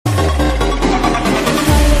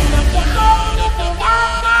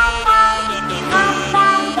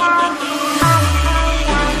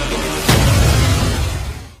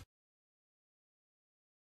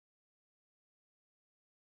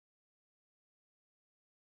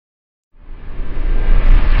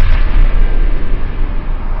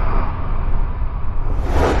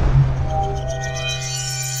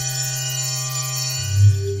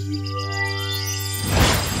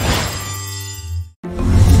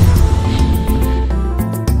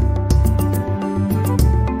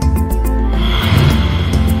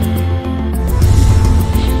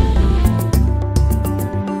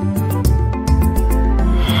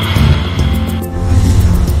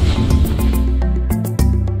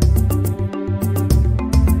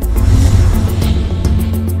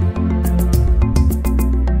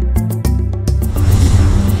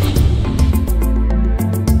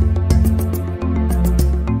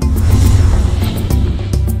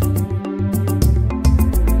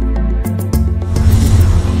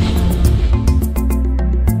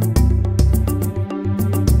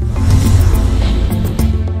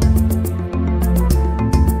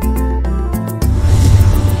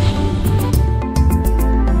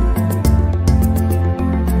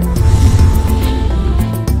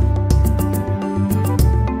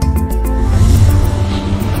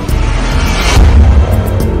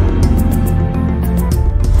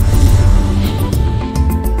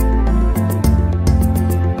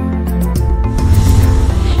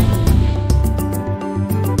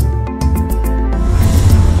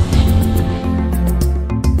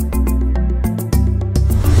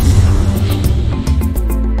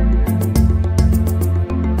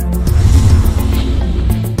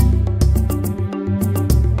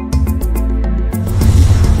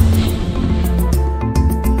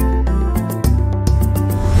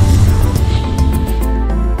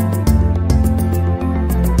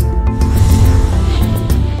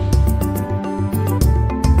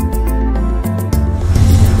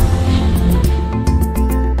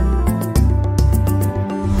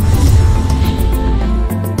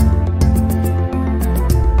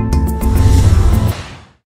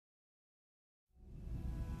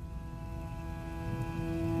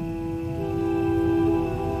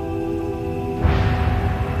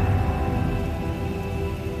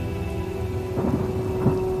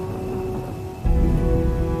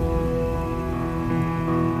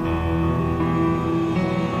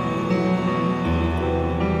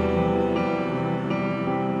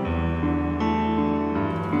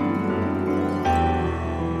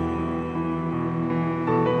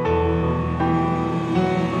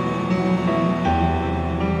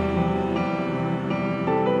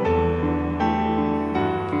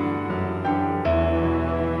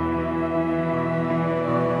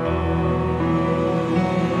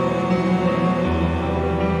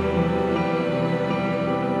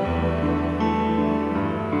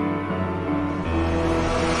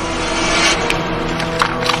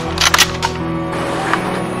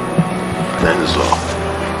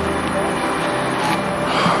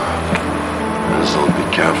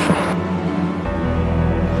careful.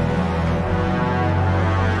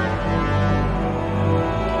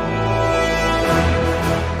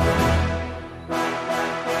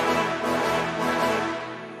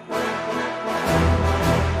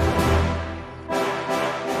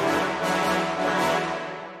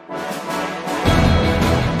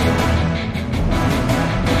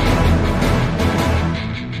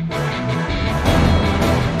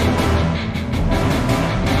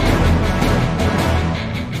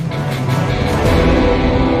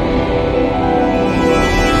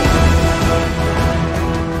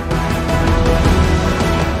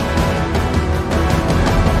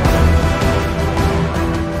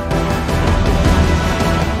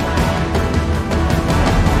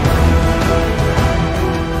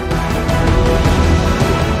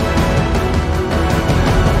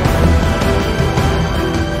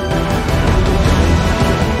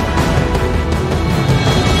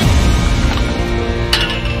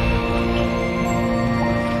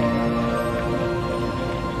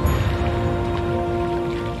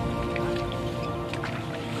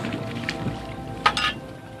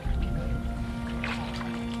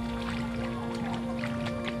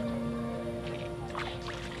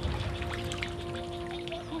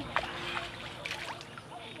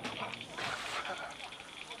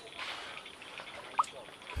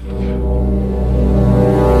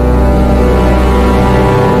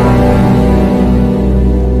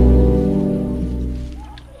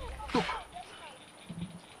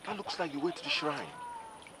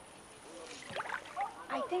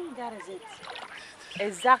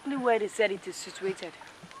 Exactly where they said it is situated.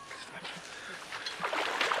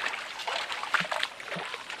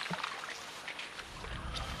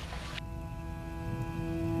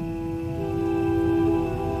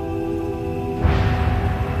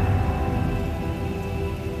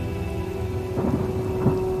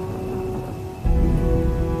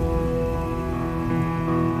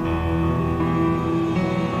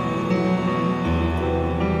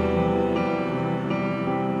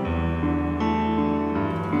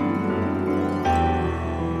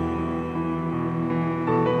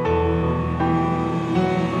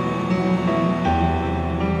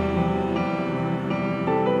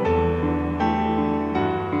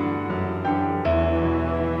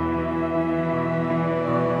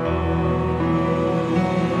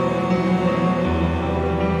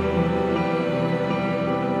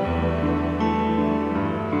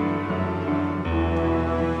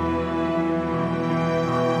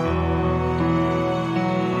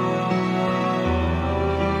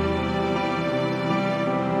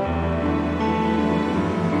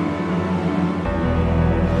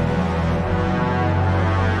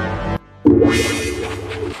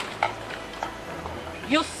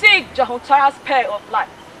 You seek Jahuntara's pair of life.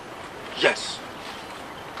 Yes.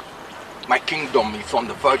 My kingdom is on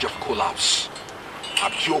the verge of collapse.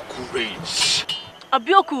 Abioku reigns.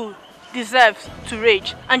 Abioku deserves to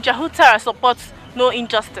rage, and Jahuntara supports no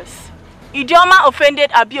injustice. Idioma offended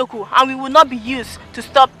Abioku, and we will not be used to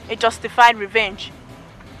stop a justified revenge.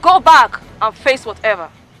 Go back and face whatever.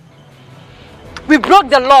 We broke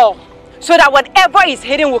the law so that whatever is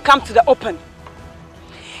hidden will come to the open.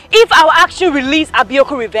 If our action release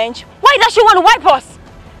Abioku revenge, why does she want to wipe us?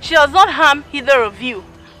 She does not harm either of you,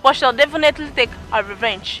 but shall definitely take our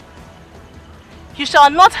revenge. You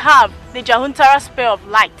shall not have the Jahuntara spear of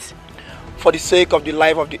light. For the sake of the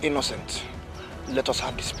life of the innocent, let us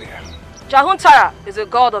have the spear. Jahuntara is a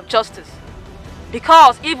god of justice.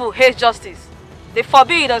 Because evil hates justice, they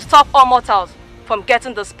forbid and stop all mortals from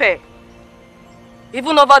getting the spear.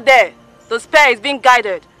 Even over there, the spear is being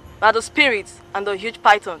guided by the spirits and the huge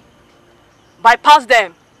python. Bypass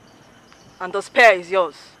them, and the spear is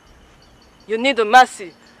yours. You need the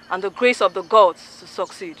mercy and the grace of the gods to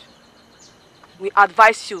succeed. We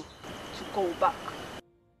advise you to go back.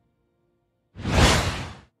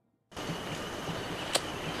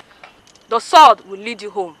 The sword will lead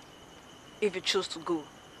you home if you choose to go.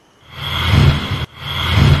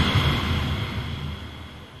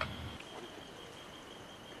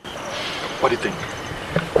 What do you think?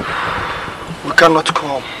 We cannot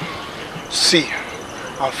come, see,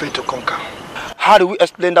 and fail to conquer. How do we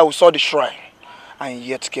explain that we saw the shrine and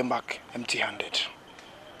yet came back empty-handed?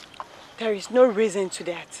 There is no reason to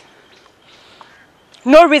that.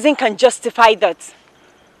 No reason can justify that.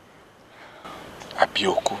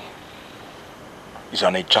 Abioku is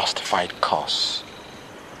on a justified cause.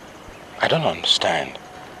 I don't understand.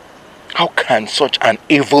 How can such an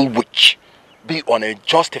evil witch be on a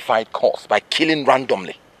justified cause by killing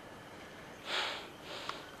randomly?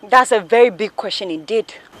 That's a very big question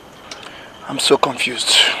indeed. I'm so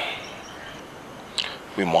confused.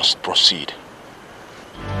 We must proceed.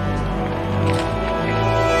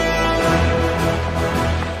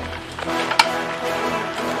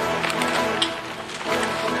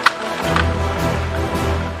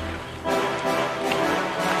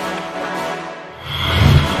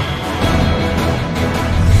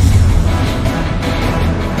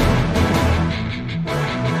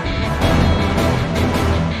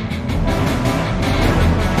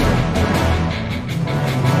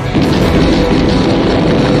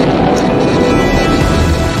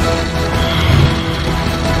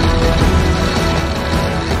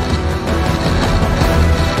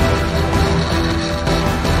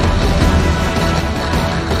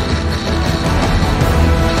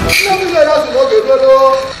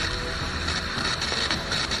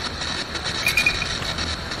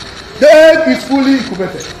 is fully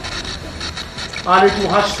incubated and it will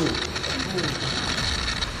hatch soon.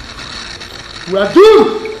 We are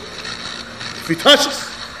doomed if it hatches.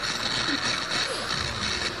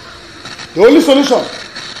 The only solution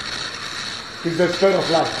is the spread of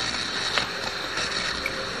life.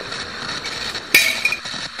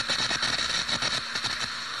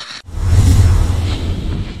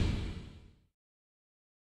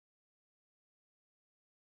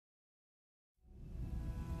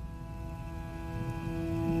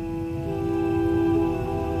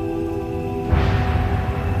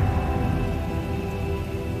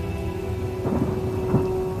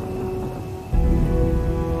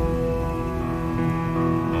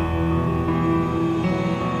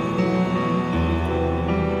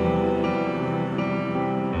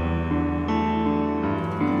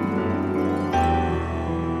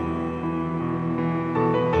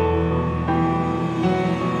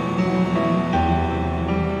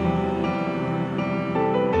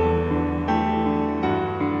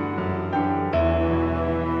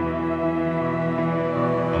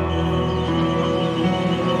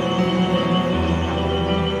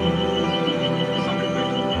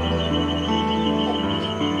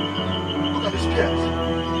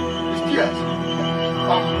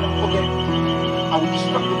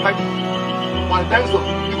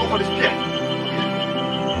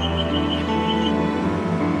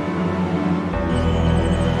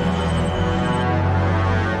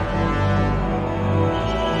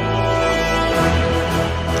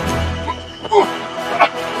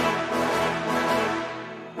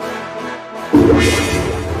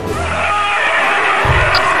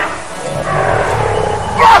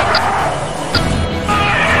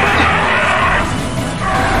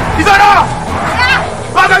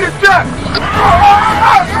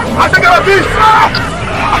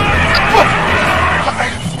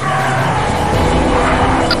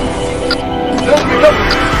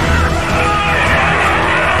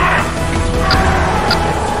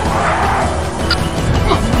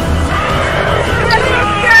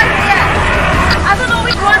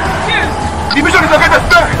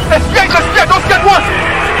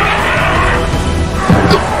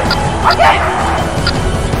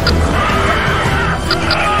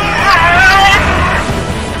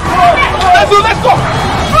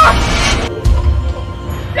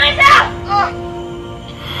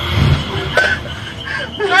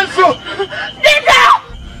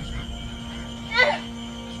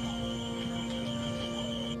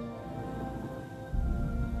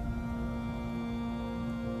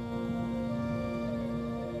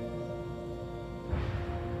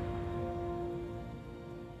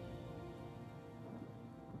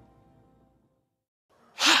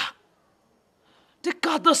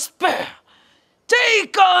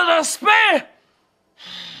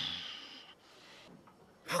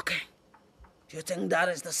 That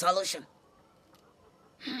is the solution.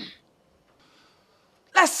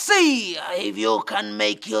 Let's see if you can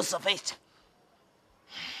make use of it.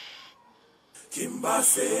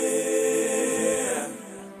 Kimbasa,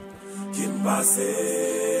 Kimbasa.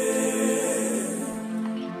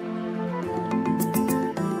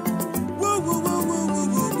 Woo, woo, woo, woo, woo,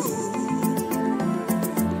 woo, woo.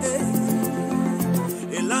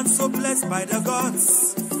 Hey. A land so blessed by the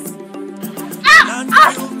gods. And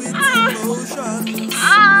filled with emotions.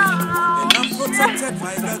 And I'm protected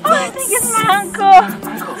by the gods. I think it's my uncle.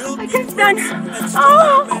 I can't stand.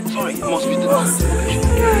 Oh, sorry, it must be the noise.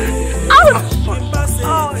 Oh no. Sorry.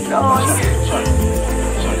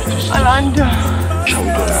 Orlando. Shall we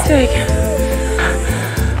go now? Sick.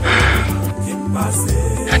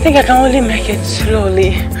 I think I can only make it slowly.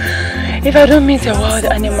 If I don't meet a wild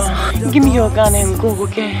animal, give me your gun and go,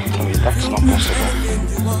 okay? Chloe, that's not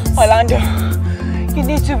possible. Orlando. You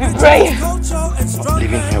need to be brave. I'm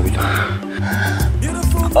leaving here with you.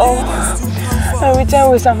 Oh, I'll return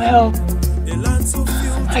with some help.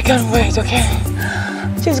 I can't wait, okay?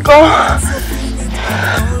 Just go.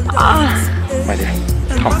 My dear,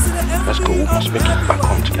 come. Let's go. We must make it back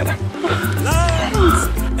home together.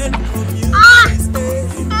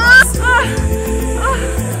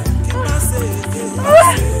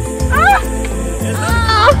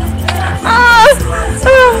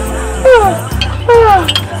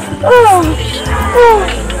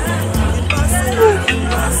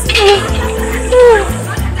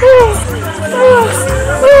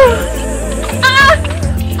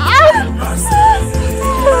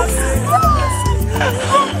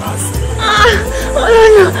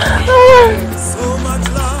 So much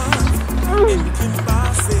love in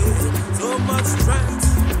Kimbasa, so much strength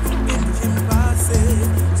in Kimbasa,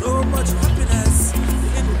 so much happiness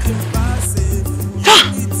in Kimbasa.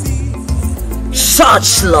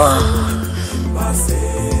 Such love.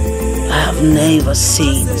 I have never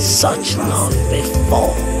seen such love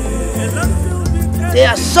before. They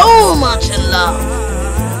are so much in love.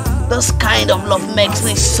 This kind of love makes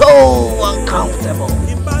me so uncomfortable.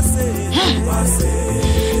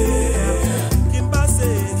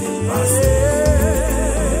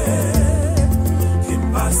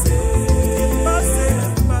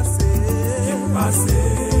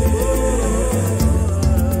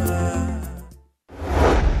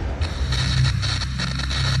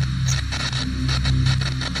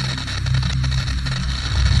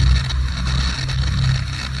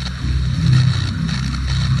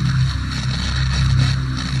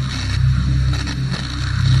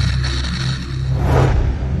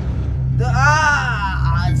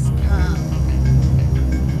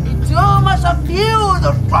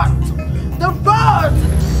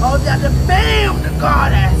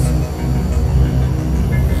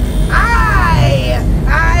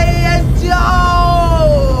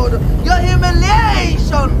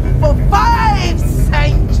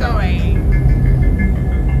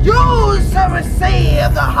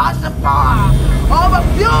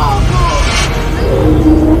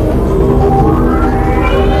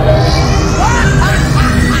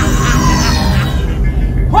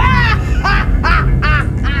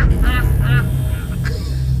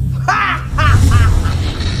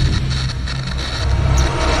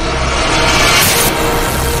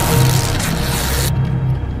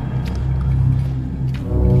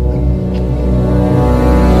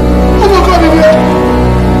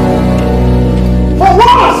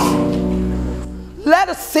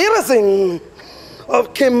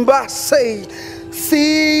 Of Kimbasa,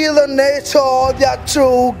 see the nature of their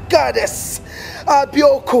true goddess,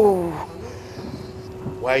 Abioko.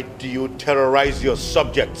 Why do you terrorize your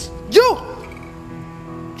subjects? You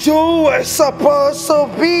are supposed to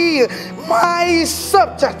be my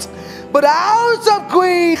subject, but out of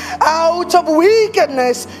greed, out of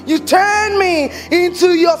wickedness, you turned me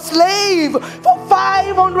into your slave for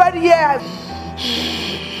 500 years.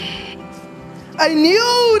 I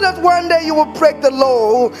knew that one day you would break the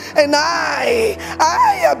law, and I,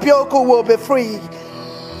 Abioko, will be free.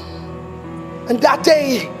 And that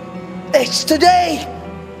day is today.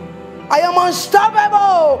 I am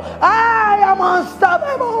unstoppable. I am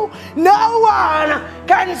unstoppable. No one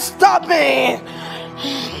can stop me.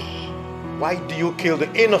 Why do you kill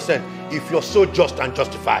the innocent if you're so just and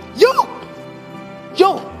justified? You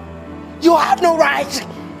have no right.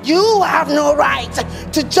 You have no right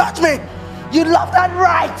to judge me. You lost that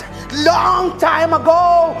right long time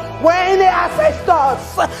ago when the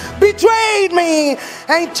ancestors betrayed me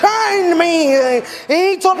and turned me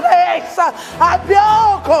into this.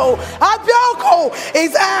 Abioko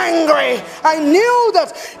is angry. I knew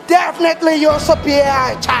that definitely you should be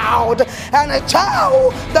a child, and a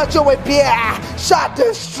child that you will bear shall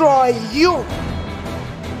destroy you.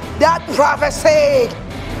 That prophecy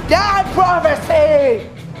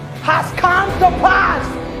has come to pass.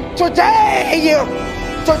 Today,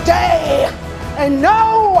 and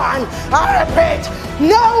no one, I repeat,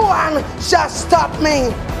 no one shall stop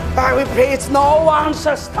me. I repeat, no one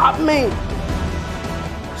shall stop me.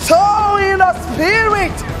 So in the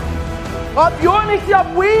spirit of unity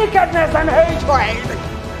of wickedness and hatred,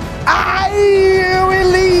 I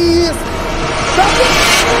release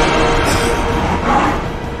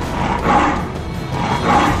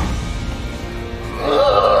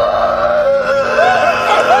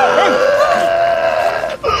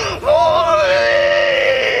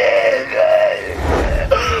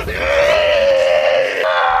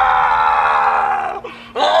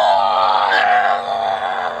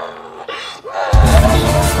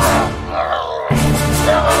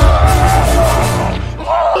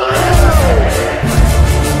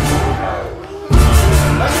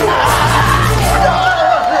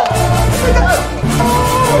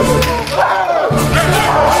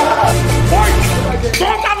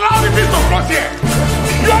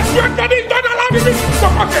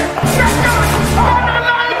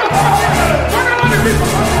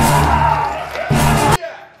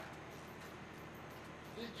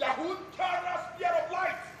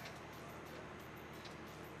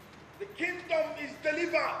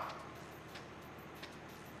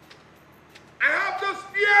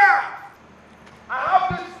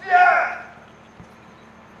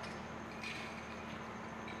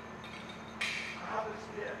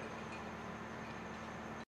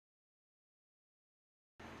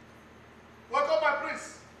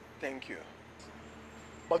Thank you.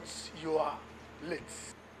 But you are late.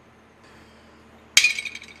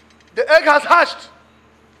 The egg has hatched.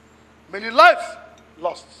 Many lives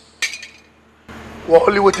lost. We're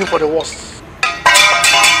only waiting for the worst.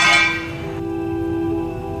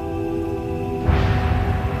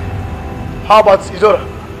 How about Idora?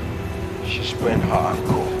 She sprained her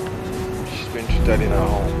ankle. She's been treated in her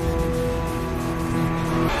home.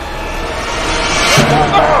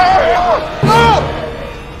 No!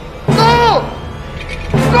 No!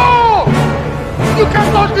 No! You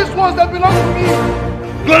can't touch these ones that belong to me!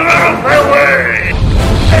 Get out of my way!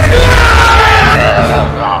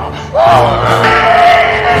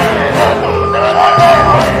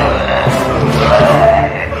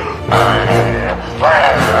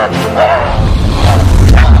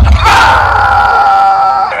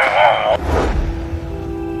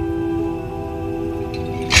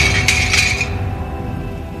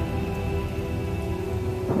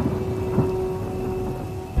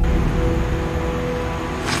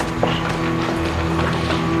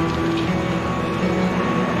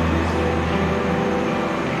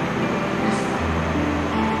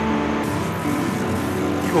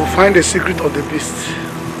 You will find the secret of the beast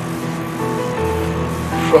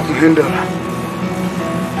from Hindara,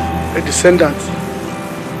 a descendant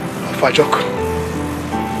of Ajok,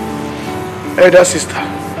 elder sister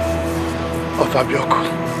of Abioko,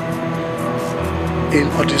 in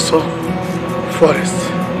Odiso forest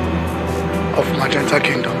of Magenta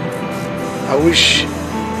Kingdom. I wish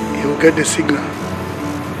you will get the signal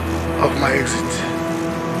of my exit.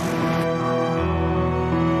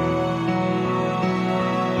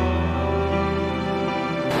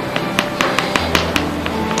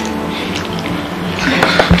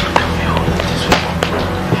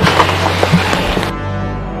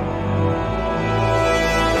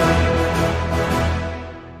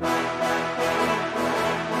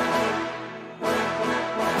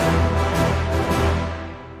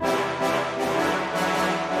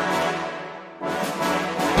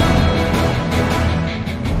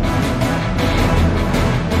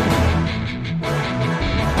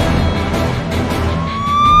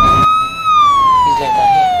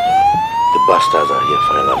 Bastards are here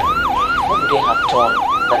finally. What would they have done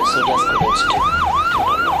that the soldiers couldn't do? I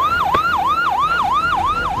don't know.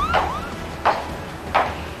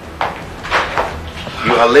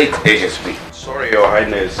 You are late, HSP. Sorry, Your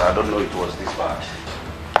Highness, I don't know it was this bad.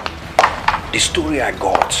 The story I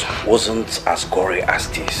got wasn't as gory as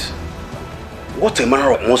this. What a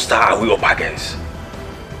manner of monster are we up against?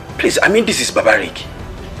 Please, I mean, this is barbaric.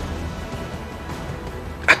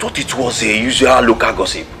 I thought it was a usual local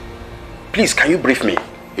gossip. Please, can you brief me?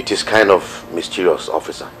 It is kind of mysterious,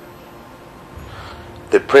 officer.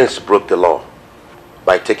 The prince broke the law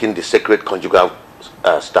by taking the sacred conjugal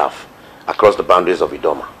staff across the boundaries of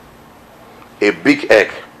Idoma. A big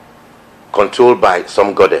egg, controlled by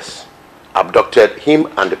some goddess, abducted him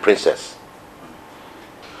and the princess.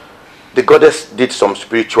 The goddess did some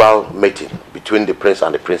spiritual mating between the prince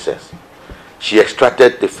and the princess. She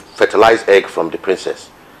extracted the fertilized egg from the princess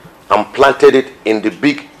and planted it in the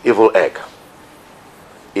big evil egg.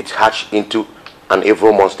 It hatched into an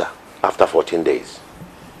evil monster after 14 days.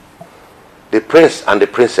 The prince and the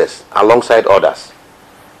princess, alongside others,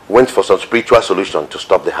 went for some spiritual solution to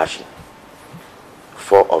stop the hatching.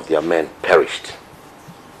 4 of their men perished.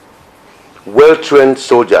 Well-trained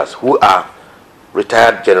soldiers who are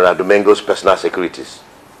retired General Domingo's personal securities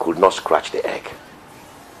could not scratch the egg.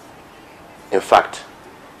 In fact,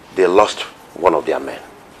 they lost one of their men.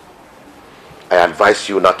 I advise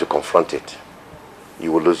you not to confront it.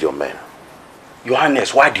 You will lose your men. Your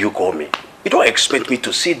Highness, why do you call me? You don't expect me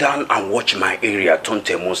to sit down and watch my area turn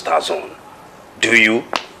to a monster zone, do you?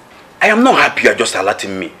 I am not happy you are just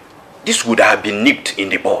alerting me. This would have been nipped in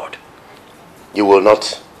the bud. You will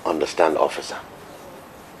not understand, officer.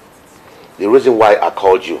 The reason why I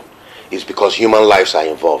called you is because human lives are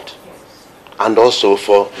involved, and also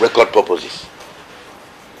for record purposes.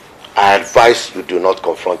 I advise you do not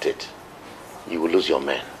confront it. You will lose your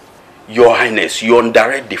men. Your Highness, you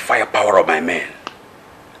underrate the firepower of my men.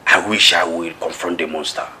 I wish I would confront the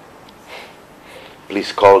monster.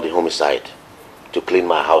 Please call the homicide to clean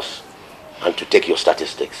my house and to take your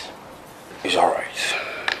statistics. It's all right.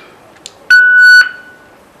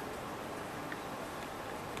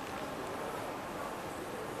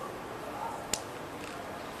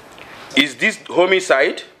 Is this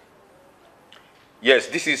homicide? Yes,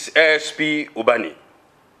 this is ASP Ubani.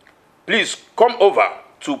 Please come over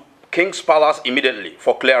to King's Palace immediately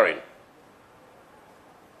for clearing.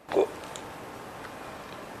 Go.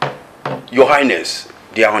 Your Highness,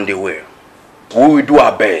 they are on the way. We will do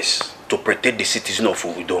our best to protect the citizen of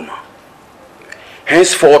Idoma.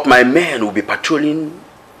 Henceforth, my men will be patrolling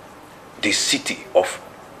the city of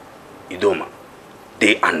Idoma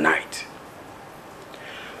day and night.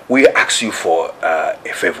 We ask you for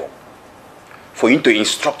a favor, for you to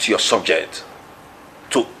instruct your subject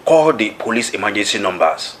to call the police emergency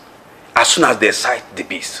numbers as soon as they sight the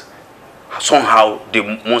beast, somehow the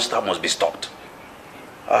monster must be stopped.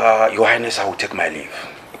 Your Highness, I will take my leave.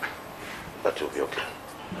 That will be okay.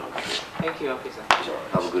 Thank you, officer.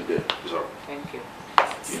 Have a good day. Thank you.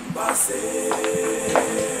 Kimbasa.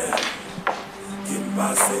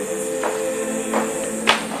 Kimbasa.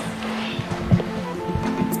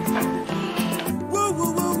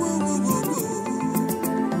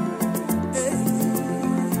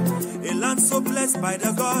 A land so blessed by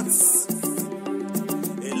the gods,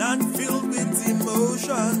 a land filled with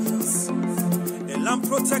emotions, a land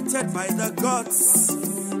protected by the gods,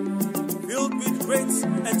 filled with great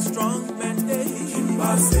and strong men.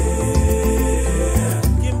 Kimbasa,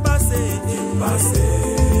 Kimbasa, Kimbasa,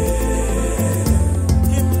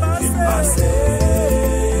 Kimbasa,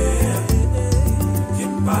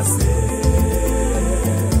 Kimbasa.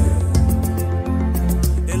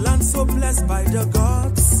 A land so blessed by the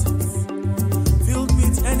gods, filled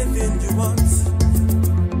with anything you want,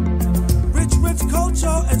 rich with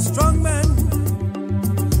culture and strong men,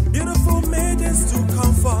 beautiful maidens to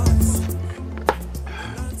comfort.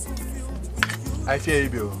 I fear you,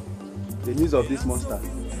 Bill. The news of this monster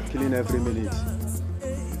killing every minute.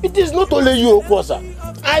 It is not only you, Okosa.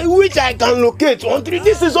 I wish I can locate until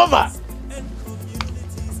this is over.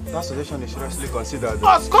 That suggestion is seriously considered.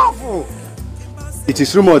 Okonkwo! It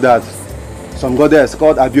is rumored that some goddess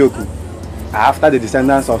called Abioku are after the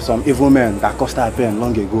descendants of some evil men that caused her pain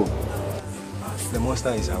long ago. The monster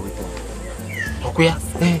is her weapon. Okoya,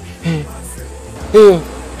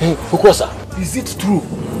 Okosa, is it true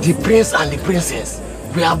the prince and the princess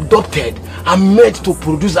were abducted and made to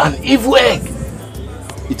produce an evil egg?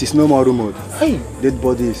 It is no more rumored. Hey. Dead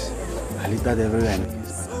bodies are littered everywhere.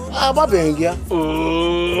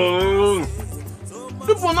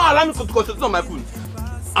 People now allow me to concentrate on my food.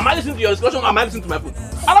 Am I listening to your discussion or am I listening to my food?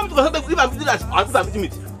 Allow me to concentrate if I'm eating that I'm eating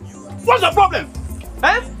it. What's the problem?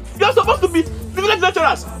 Eh? You're supposed to be village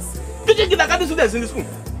lecturers, teaching kindergarten students in the school.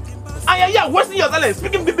 And you're here wasting your talent,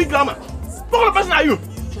 speaking big grammar. What kind of person are you?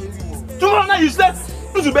 Tomorrow night you said,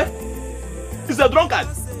 Uzube is a drunkard.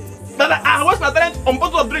 That I waste my talent on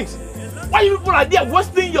bottles of drinks. Why you people are there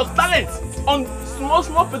wasting your talent on small,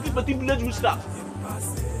 petty village witchcraft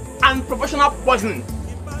and professional poisoning?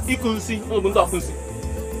 You could see,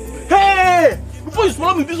 hey! Before you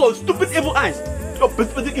swallow me with these stupid evil eyes, your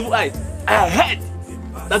petty evil eyes, I heard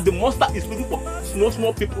that the monster is looking for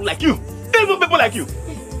small people like you. Evil people like you.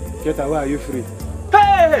 Get away, are you free?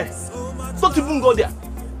 Hey! Don't even go there.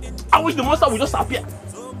 I wish the monster would just appear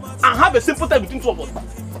and have a simple time between two of us.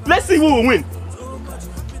 Let's see who will win.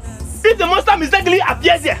 If the monster mistakenly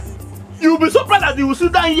appears here, you will be so proud that you will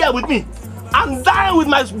sit down here with me and dine with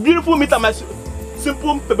my beautiful meat and my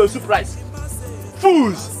simple pepper soup rice.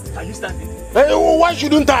 Fools! Can you stand it? Hey, why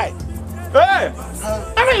shouldn't I? Hey!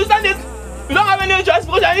 How can you stand it? You don't have any choice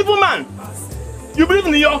because you're an evil man. You believe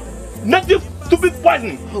in your native stupid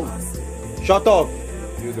poisoning. Shut up,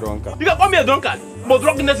 you drunkard. You can call me a drunkard, but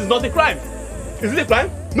drunkenness is not a crime. Is it a crime?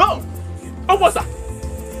 No! Officer,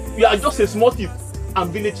 you are just a small thief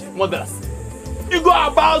and village murderer. You go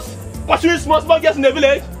about pursuing small girls in the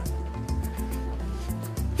village,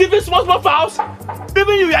 thieving small fowls.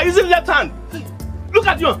 Even you are using left hand. Look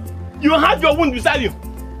at you. You have your wound beside you.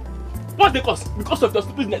 What's the cause? Because of your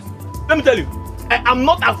stupidness. Let me tell you, I am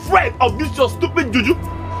not afraid of this your stupid juju.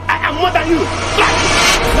 I am more than you.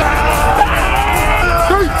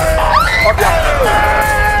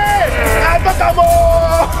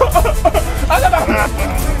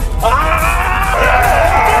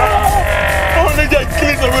 Oh, they just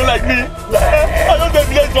killing someone like me. I don't get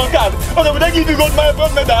village drunkard. Okay, will they give you gold medal?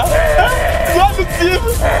 You have to thief?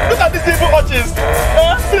 Look at these evil watches.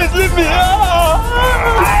 Please leave me.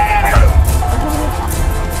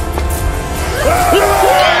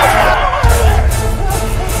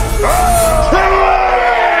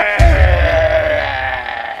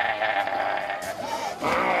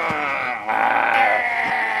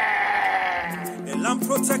 A land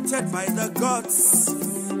protected by the gods,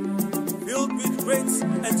 filled with great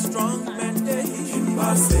and strong men.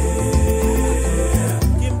 Kimbasa,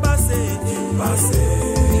 Kimbasa, Kimbasa,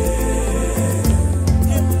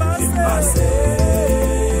 Kimbasa,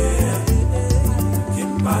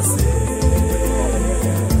 Kimbasa.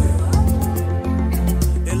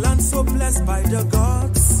 A land so blessed by the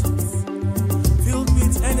gods, filled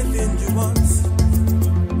with anything you want,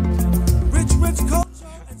 rich culture.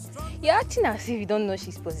 You're acting as if you don't know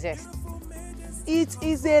she's possessed. It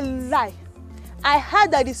is a lie. I heard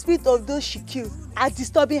that the spirit of those she killed are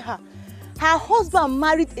disturbing her. Her husband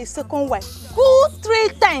married a second wife, who 3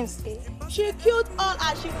 times. She killed all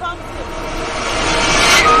as she comes here.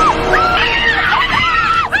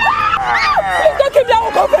 Please don't keep me out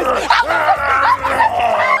of office.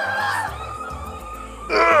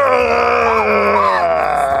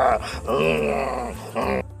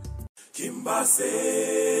 Kimbasa.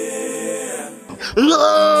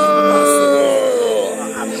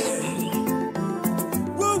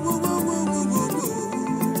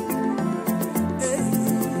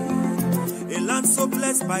 A land so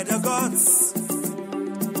blessed by the gods,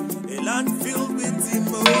 a land filled with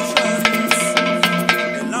emotions,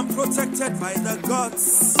 a land protected by the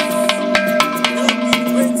gods, filled with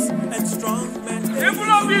great and strong men.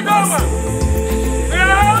 People of Idoma, they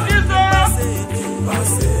are out this.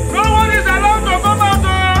 No one is allowed to come out.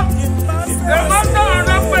 The master on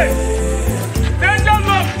the way. Danger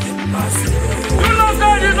look. You know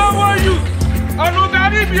that you don't want you. I know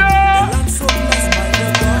that if you so blessed by the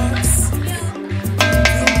gods.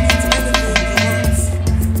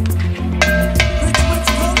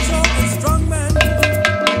 Rich culture and strong men.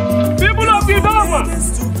 People of Idoma,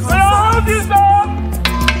 they are out this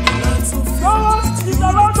no one is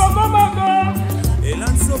allowed to come out. A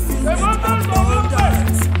land so filled with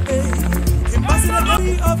abundance.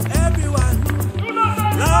 Of everyone,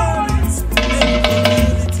 lands and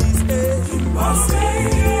communities. Kimbasa,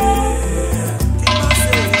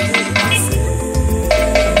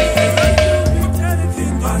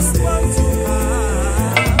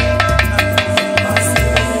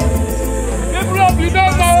 people of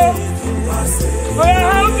Idoma, where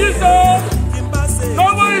houses are,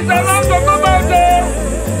 nobody is allowed to come out there.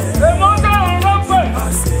 They must have a wrong way.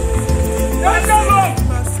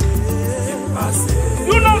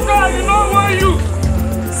 You know that you know why you.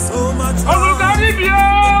 So much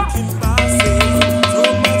so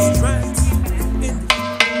much strength.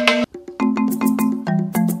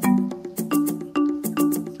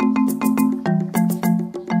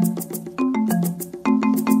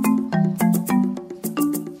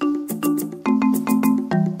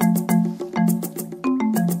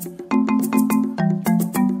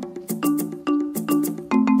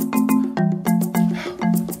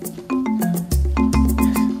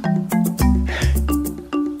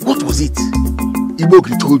 What was it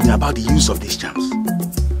Ibogri told me about the use of these charms?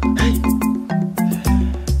 Hey.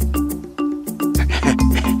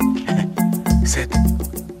 He said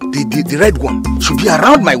the red one should be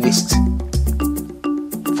around my waist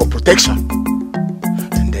for protection.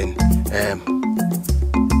 And then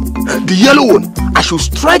the yellow one, I should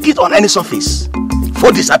strike it on any surface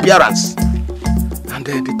for disappearance. And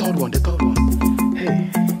the third one,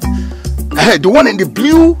 hey, the one in the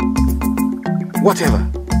blue, whatever,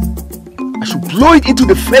 I should blow it into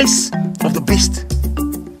the face of the beast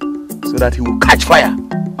so that he will catch fire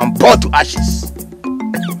and burn to ashes.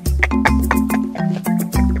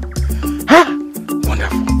 Huh?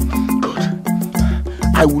 Wonderful. Good.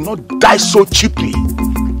 I will not die so cheaply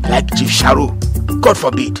like Chief Sharo. God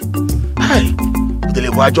forbid. Hey,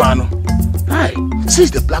 since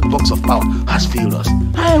the black box of power has failed us,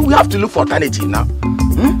 we have to look for alternative now.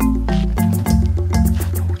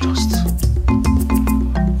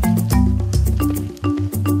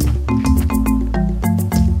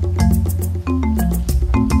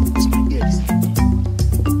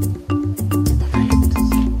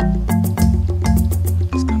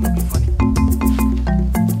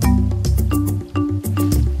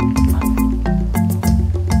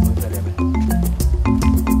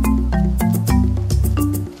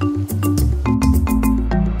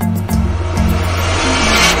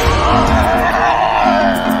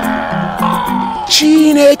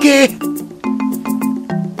 Chineke.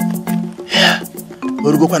 Yeah.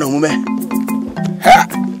 Orugo na omume. Ha.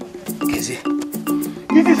 Kezi.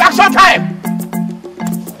 It is action time.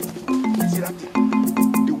 See that thing?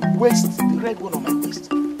 The waist, the red one on my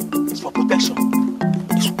waist, is for protection.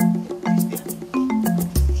 This one is there.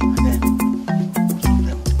 And then which of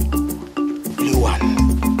them? The blue one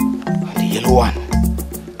and the yellow one.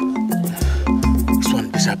 This one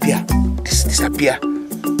disappear. This disappear.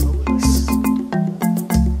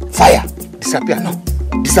 Fire, disappear, no.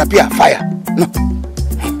 Disappear, fire, no.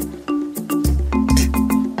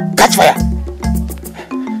 Catch fire.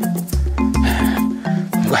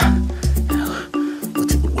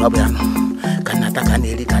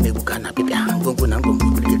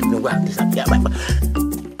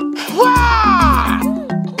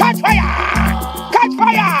 Catch fire! Catch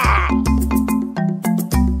fire!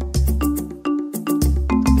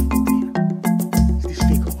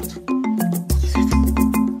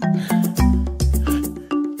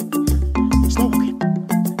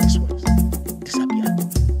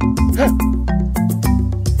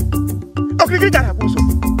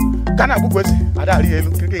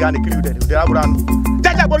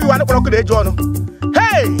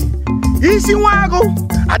 Hey! Isi wago.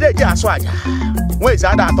 Adeji aswaja. Where is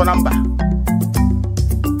that number?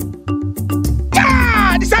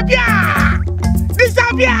 Ja! Disappear!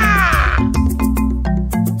 Disappear!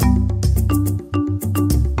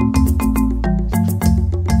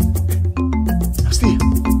 See.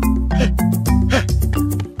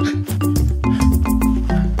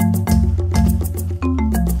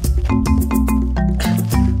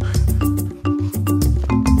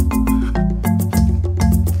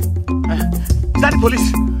 Is that the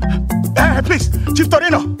police? Please, Chief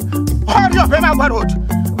Torino, hurry up, Emma Road.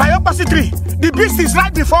 By opposite tree, the beast is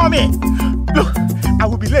right before me. Look, I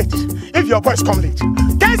will be late if your boys come late.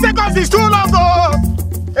 10 seconds is too long, oh!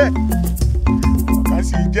 Hey,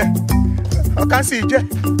 I can't see it.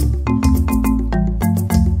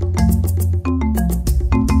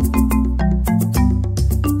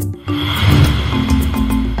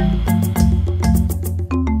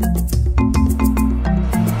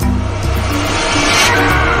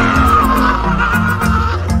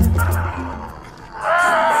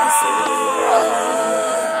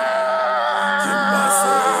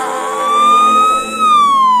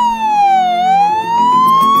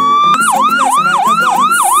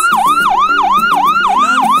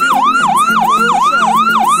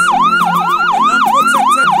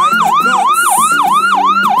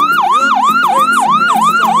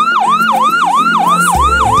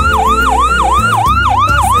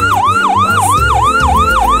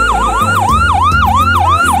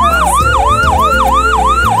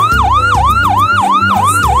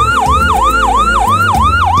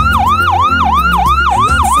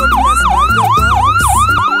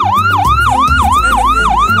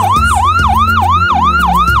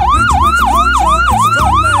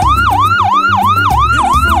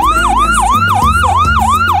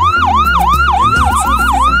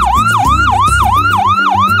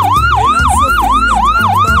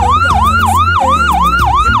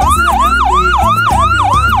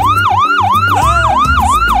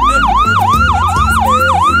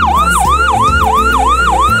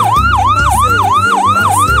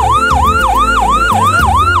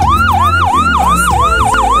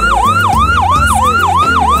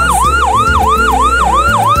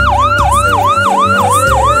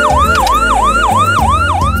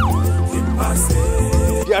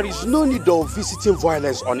 Visiting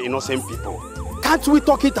violence on innocent people. Can't we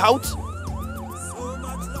talk it out?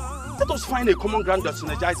 Let us find a common ground that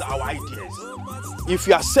synergizes our ideas. If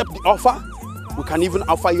you accept the offer, we can even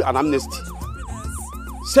offer you an amnesty.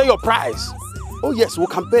 Say your price. Oh yes, we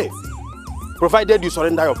can pay, provided you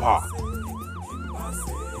surrender your power.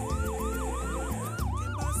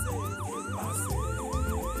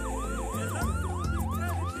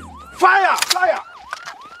 Fire! Fire!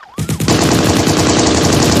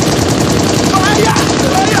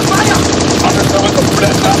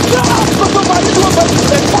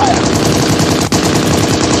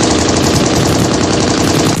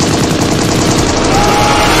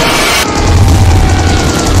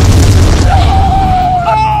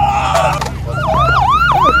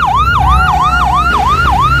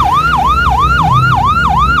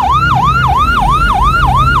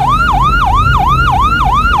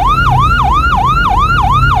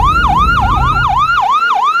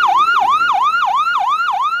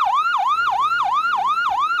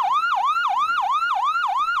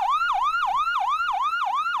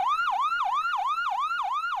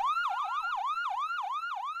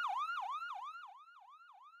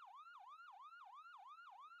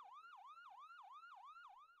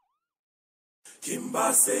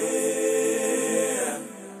 Kimbasa,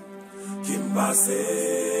 Kimbasa.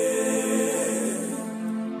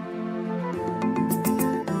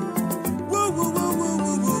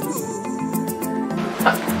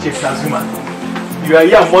 Chief Nazuma, you are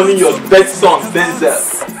here mourning your dead son, Denzel.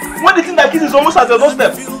 What do you think that kiss is almost at your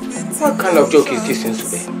doorstep? What kind of joke is this,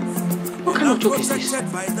 Nsube? What kind of joke is this?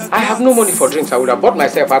 I have no money for drinks. I would have bought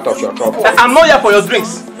myself out of your trouble. I'm not here for your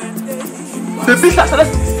drinks. The beast has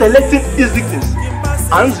started selecting his victims.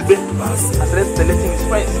 And Nzube has started selecting his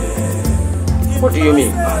friends. What do you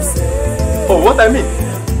mean? Oh, what I mean?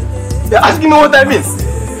 You're asking me what I mean?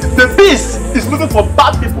 The beast is looking for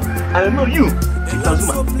bad people. And I know you, Chief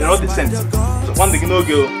Nazuma, you're not decent. So one thing, no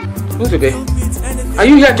girl. Nzube, are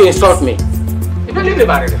you here to insult me? You don't leave me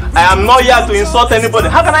married. I am not here to insult anybody.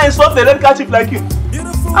 How can I insult a red car chief like you?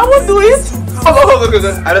 I won't do it. Oh.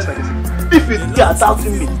 I rest my case. If you dare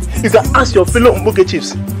doubting me, you can ask your fellow Mboke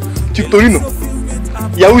chiefs, Chief Torino,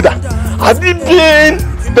 Yahuda, Adibien.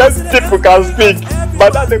 Those people can speak,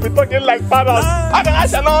 but then they be talking like parrots. I can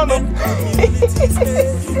ask you no.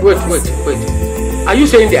 Wait. Are you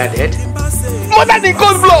saying they are dead? More than in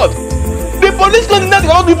cold blood. The police continent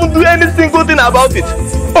cannot even do any single thing about it.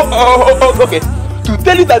 Okay. To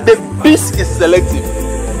tell you that the beast is selective,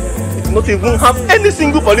 it did not even have any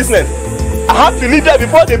single policeman. I had to leave there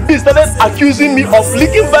before the beast started accusing me of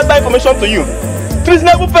leaking vital information to you.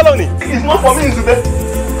 Treasonable felony. It's not for me, Nzube.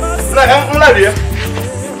 I'm not here.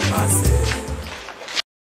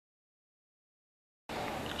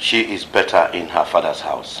 She is better in her father's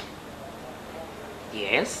house.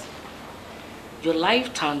 Yes. Your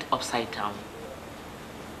life turned upside down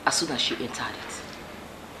as soon as she entered it.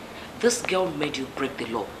 This girl made you break the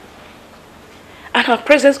law. And her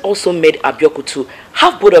presence also made Abioku to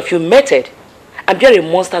have both of you mated and bear a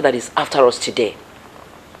monster that is after us today.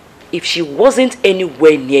 If she wasn't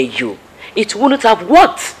anywhere near you, it wouldn't have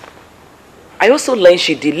worked. I also learned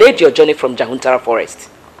she delayed your journey from Jahuntara Forest.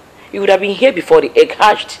 You would have been here before the egg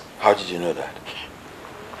hatched. How did you know that?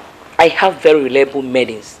 I have very reliable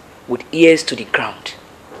maidens with ears to the ground.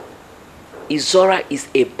 Izora is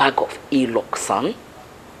a bag of ill-luck, son.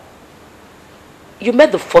 You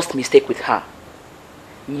made the first mistake with her.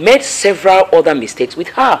 Made several other mistakes with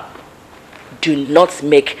her. Do not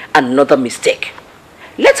make another mistake.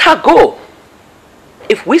 Let her go.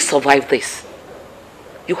 If we survive this,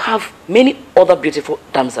 you have many other beautiful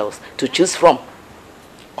damsels to choose from.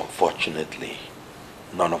 Unfortunately,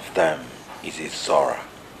 none of them is Izora.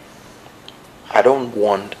 I don't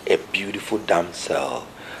want a beautiful damsel.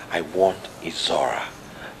 I want Izora.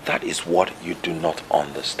 That is what you do not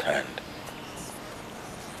understand.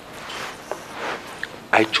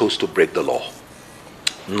 I chose to break the law,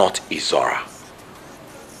 not Izora.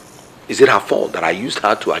 Is it her fault that I used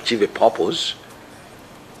her to achieve a purpose?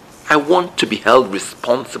 I want to be held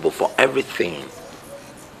responsible for everything.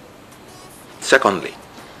 Secondly,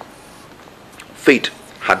 fate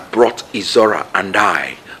had brought Izora and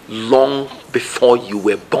I long before you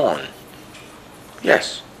were born.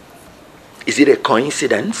 Yes. Is it a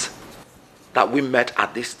coincidence that we met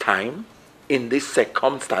at this time, in this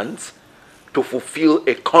circumstance, to fulfill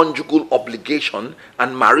a conjugal obligation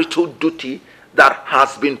and marital duty that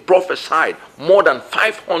has been prophesied more than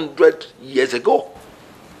 500 years ago?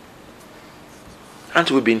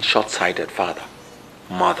 Aren't we being short-sighted, father,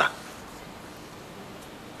 mother?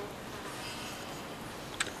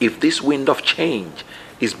 If this wind of change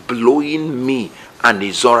is blowing me and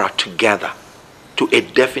Izora together to a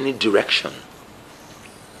definite direction,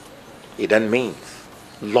 it then means,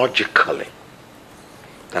 logically,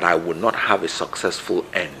 that I would not have a successful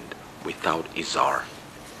end without Izora.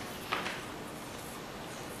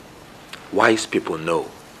 Wise people know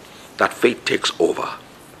that fate takes over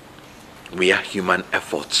where human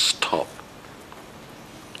efforts stop.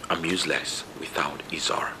 I'm useless without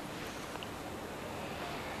Izora.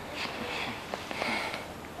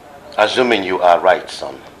 Assuming you are right,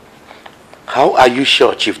 son, how are you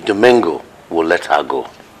sure Chief Domingo will let her go?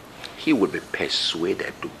 He will be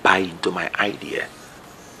persuaded to buy into my idea.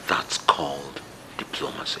 That's called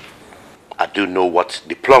diplomacy. I do know what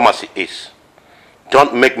diplomacy is.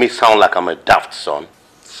 Don't make me sound like I'm a daft son.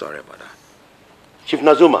 Sorry about that. Chief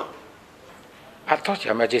Nazuma. I thought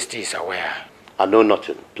Your Majesty is aware. I know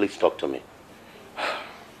nothing. Please talk to me.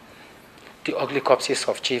 The ugly corpses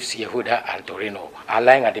of Chiefs Yehuda and Torino are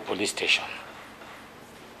lying at the police station.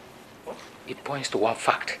 It points to one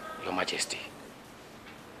fact, Your Majesty.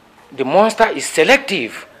 The monster is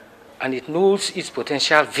selective and it knows its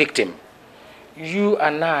potential victim. You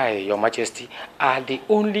and I, Your Majesty, are the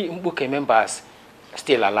only Mbuke members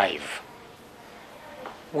still alive.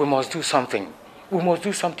 We must do something. We must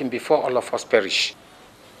do something before all of us perish.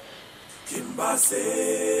 Kimbasa,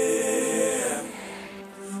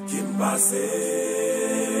 Kimbasa.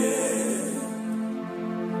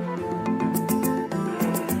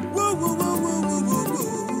 Woo, woo, woo, woo, woo, woo,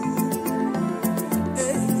 woo.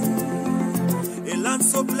 Hey. A land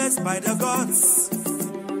so blessed by the gods,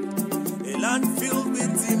 a land filled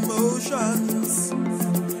with emotions,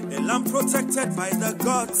 a land protected by the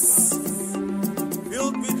gods,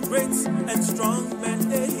 filled with great and strong men.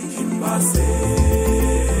 Kimbasa,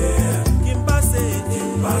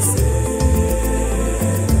 Kimbasa,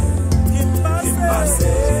 Kimbasa.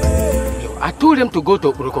 I told them to go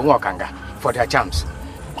to Okonkwo for their jams.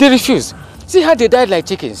 They refused. See how they died like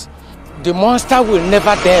chickens. The monster will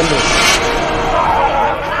never dare me.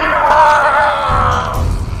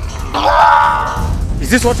 Is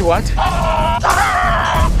this what you want?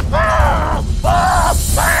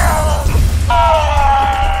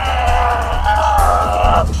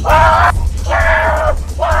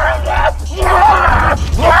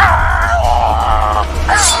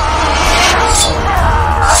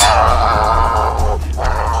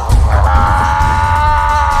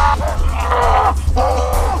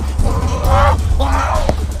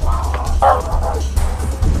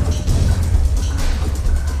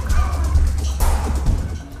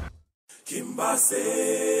 Kimbasa,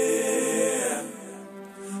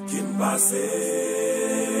 Kimbasa.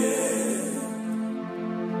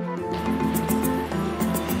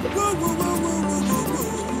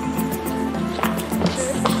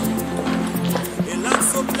 A land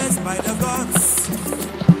so blessed by the gods.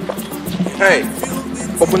 Hey,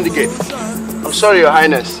 open the gate. I'm sorry, Your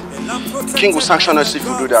Highness. The king will sanction us if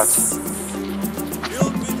we do that.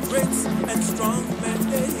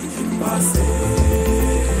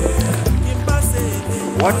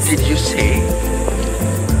 What did you say?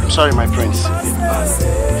 I'm sorry, my prince.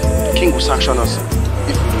 The king will sanction us if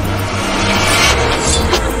we do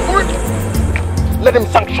that. Let him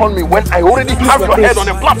sanction me when I already have your head on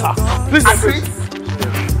a platter. Please, my prince.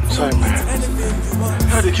 Sorry, man.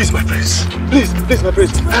 How do you kiss my prince? Please, please, my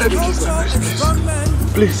prince. How do you kiss my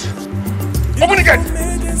prince? Please. Please. Open the gate.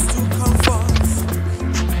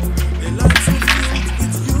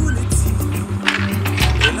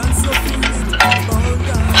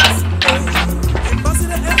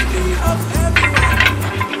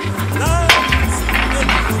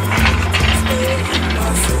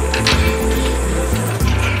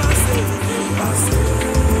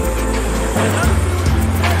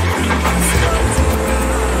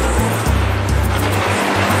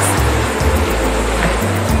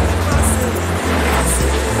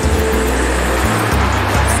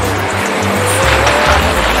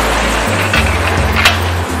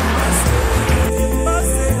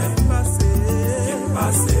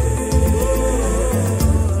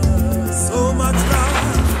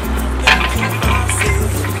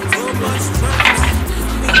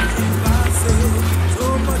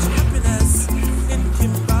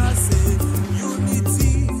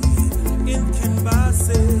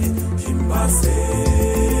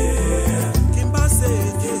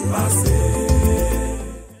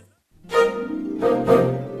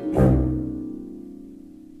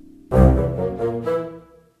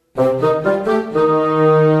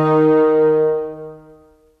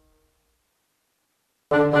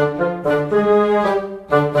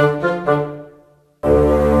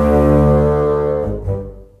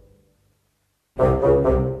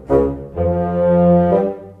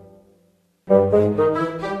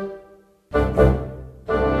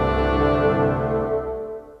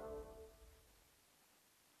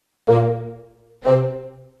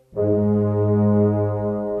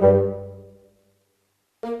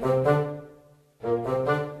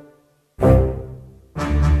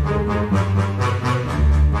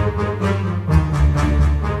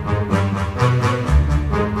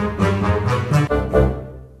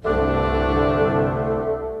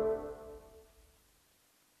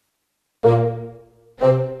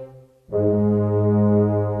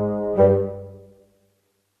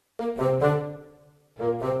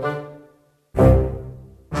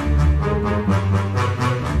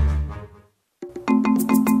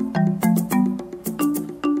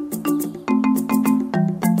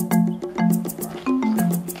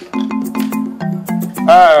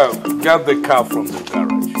 Get the car from the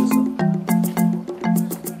garage.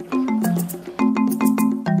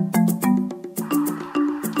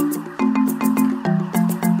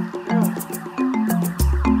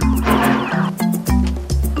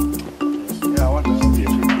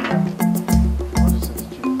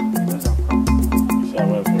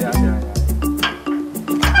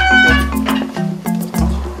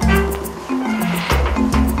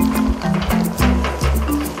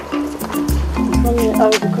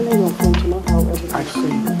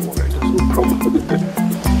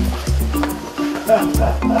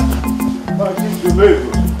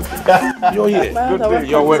 You're here. Good day.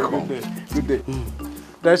 You're welcome. Good day.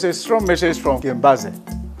 There's a strong message from Kimbasa.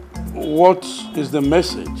 What is the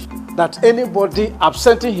message? That anybody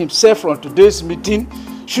absenting himself from today's meeting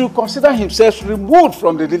should consider himself removed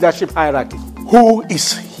from the leadership hierarchy. Who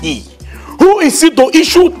is he? Who is he to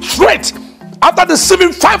issue threat after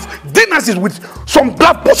deceiving 5 dynasties with some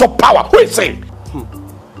black boss of power? Who is he?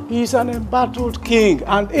 He is an embattled king,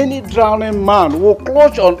 and any drowning man will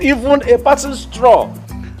clutch on even a passing straw.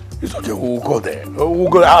 It's okay, we'll go there. We'll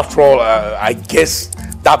go there. After all, I guess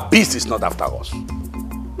that beast is not after us.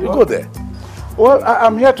 We'll go there. Well,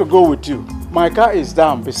 I'm here to go with you. My car is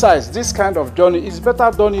down. Besides, this kind of journey is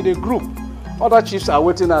better done in a group. Other chiefs are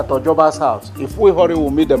waiting at Ojoba's house. If we hurry,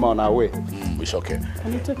 we'll meet them on our way. It's okay.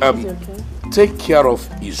 Can you take it easy, okay? Take care of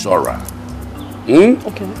Izora.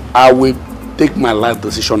 Okay. I will take my last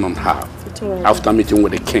decision on her Right. after meeting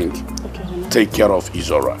with the king. Okay. Take care of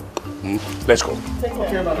Izora. Let's go.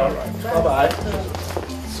 Okay, all right. Bye-bye.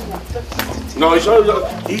 No, it's not.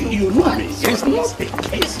 You know me. It's not a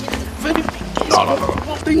case. Very big case. No.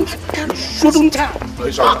 Nothing you shouldn't have. No,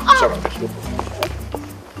 it's all right. It's all right.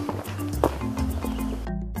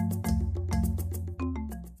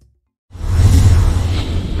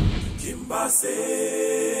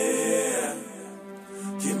 Kimbasa,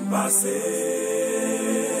 Kimbasa.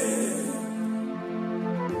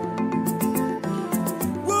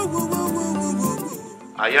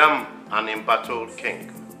 I am an embattled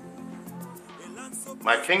king.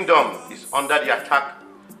 My kingdom is under the attack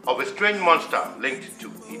of a strange monster linked to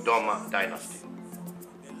Idoma dynasty.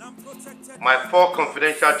 My 4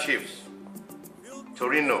 confidential chiefs,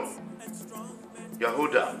 Torino,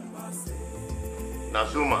 Yehuda,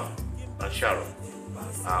 Nazuma, and Sharon,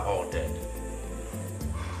 are all dead.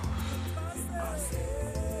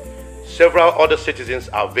 Several other citizens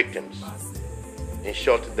are victims. In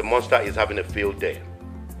short, the monster is having a field day.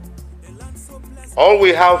 All we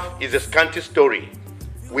have is a scanty story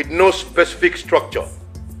with no specific structure.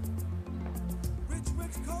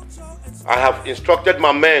 I have instructed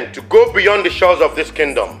my men to go beyond the shores of this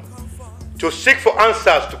kingdom, to seek for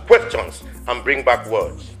answers to questions and bring back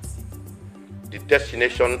words. The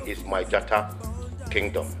destination is my Jata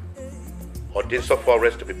kingdom, Odinso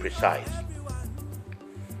forest to be precise.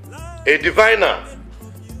 A diviner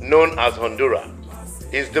known as Hondura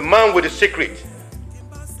is the man with the secret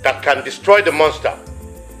that can destroy the monster.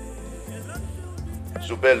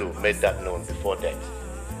 Zubelu made that known before death,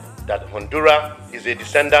 that Hondura is a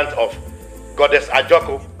descendant of goddess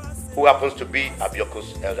Ajoko, who happens to be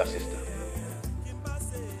Abioko's elder sister.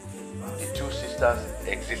 The 2 sisters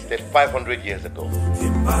existed 500 years ago.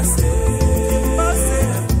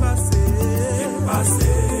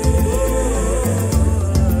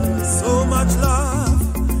 So much love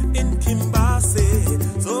in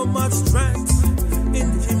Kimbasa, so much strength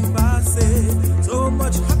in Kimbasa, so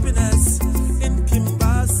much happiness in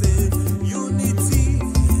Kimbasa, unity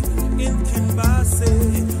in Kimbasa,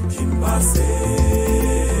 Kimbasa,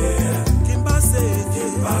 Kimbasa,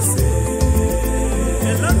 Kimbasa,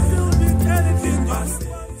 and I feel with anything.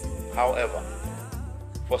 However,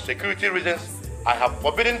 for security reasons, I have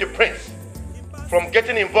forbidden the prince from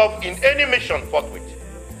getting involved in any mission forthwith.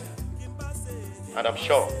 And I'm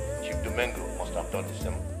sure Chief Domingo must have done the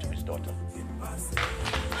same to his daughter.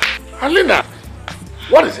 Alina,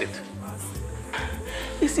 what is it?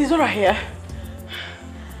 Is Izora here?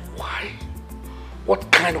 Why?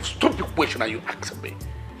 What kind of stupid question are you asking me?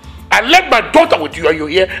 I left my daughter with you and you're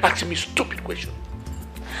here asking me stupid question.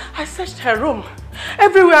 I searched her room.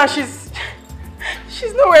 Everywhere she's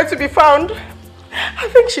nowhere to be found. I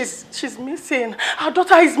think she's missing. Our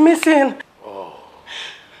daughter is missing. Oh.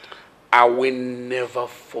 I will never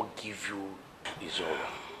forgive you, Izora.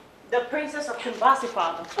 The princess of Kimbasa,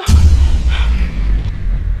 father.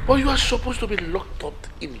 But you are supposed to be locked up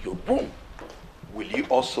in your room. Will you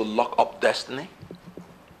also lock up Destiny?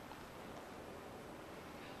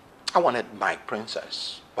 I wanted my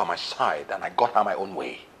princess by my side and I got her my own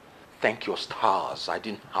way. Thank your stars I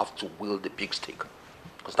didn't have to wield the big stick,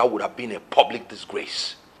 because that would have been a public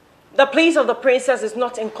disgrace. The place of the princess is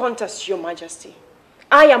not in contest, Your Majesty.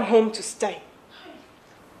 I am home to stay.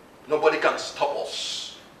 Nobody can stop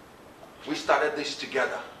us. We started this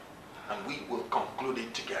together and we will conclude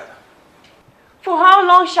it together. For how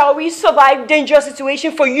long shall we survive dangerous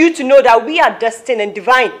situation for you to know that we are destined and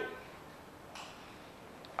divine?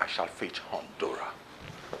 I shall fetch Hondura.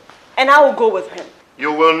 And I will go with him.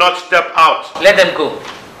 You will not step out. Let them go.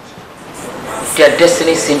 Their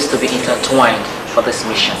destiny seems to be intertwined for this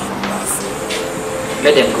mission.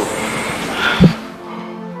 Let them go.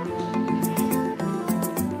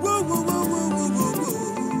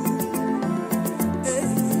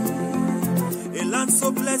 A land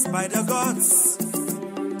so blessed by the gods,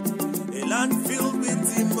 a land filled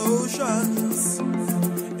with emotions,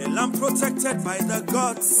 a land protected by the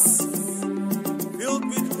gods, filled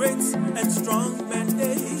with great and strong men.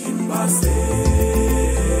 Kimbasa,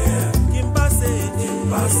 Kimbasa,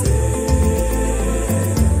 Kimbasa,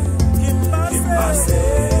 Kimbasa,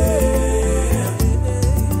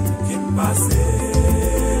 Kimbasa.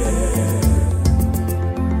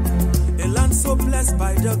 A land so blessed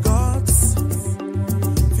by the gods,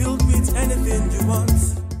 filled with anything you want.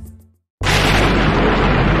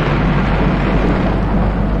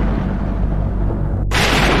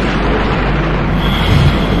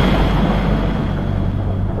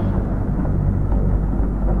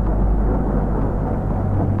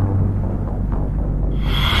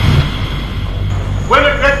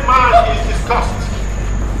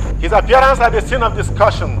 His appearance at the scene of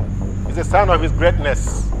discussion is a sign of his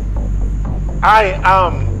greatness. I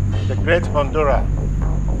am the great Hondura,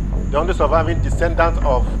 the only surviving descendant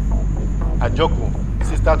of Ajoku,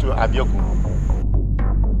 sister to Abioku.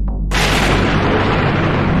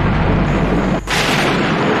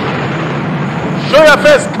 Show your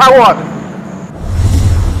face, coward!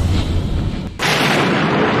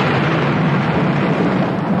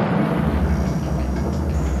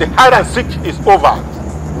 The hide and seek is over.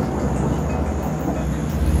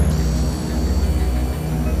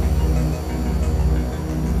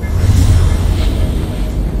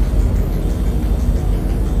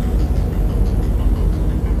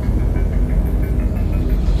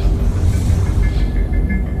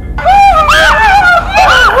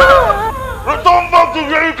 Return back to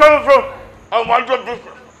where you came from and mind your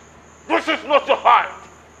business. This is not your hide.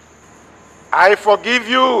 I forgive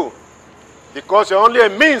you because you're only a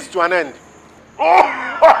means to an end.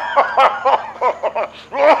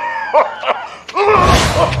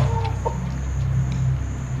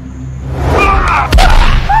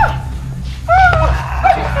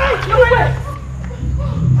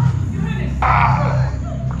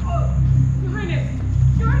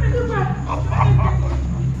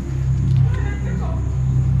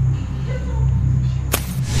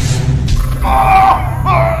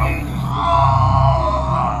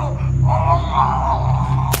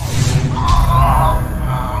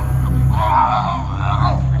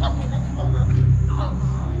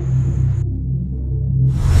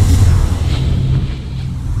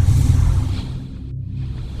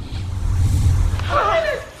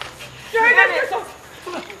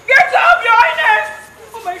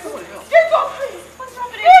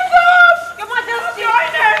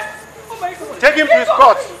 Take him to his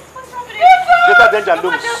court. Greater danger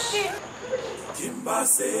looms.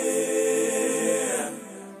 Kimbasa,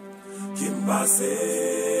 Kimbasa.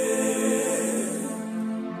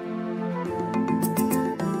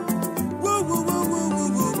 Woo, woo, woo, woo, woo,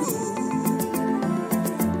 woo, woo.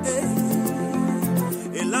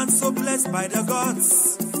 Hey. A land so blessed by the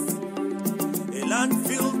gods, a land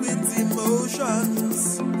filled with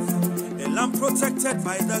emotions, a land protected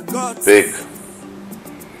by the gods. Pick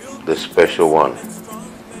the special one.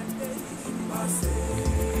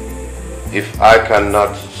 If I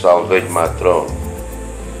cannot salvage my throne,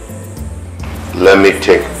 let me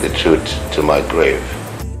take the truth to my grave.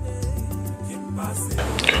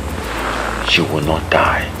 You will not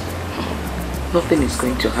die. Nothing is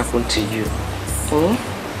going to happen to you. Hmm?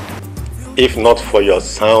 If not for your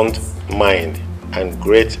sound mind and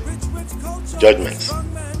great judgments,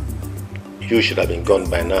 you should have been gone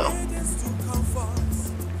by now.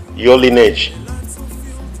 Your lineage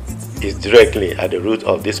is directly at the root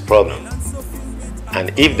of this problem.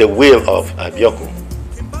 And if the will of Abioku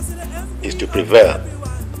is to prevail,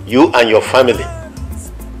 you and your family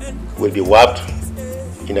will be wiped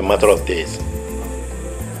in a matter of days.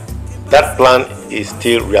 That plan is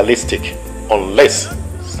still realistic unless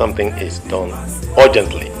something is done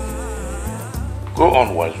urgently. Go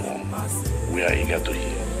on, wise one. We are eager to hear.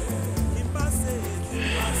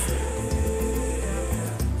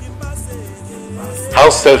 How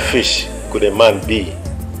selfish could a man be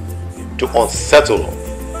to unsettle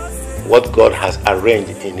what God has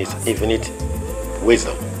arranged in His infinite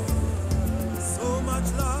wisdom?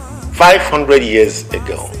 500 years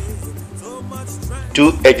ago,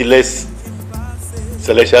 two ageless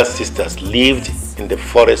celestial sisters lived in the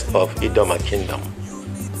forest of Idoma Kingdom.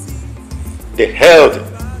 They held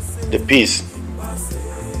the peace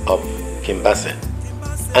of Kimbasa,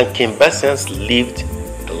 and Kimbasans lived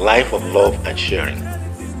a life of love and sharing.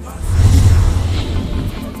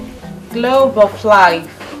 Globe of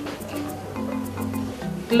life.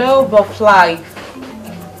 Globe of life.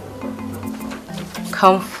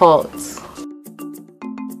 Comfort.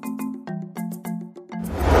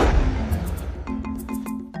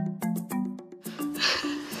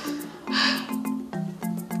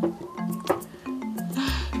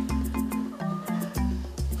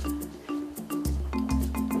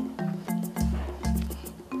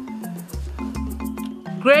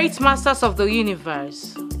 Great masters of the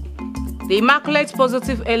universe, the immaculate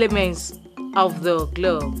positive elements of the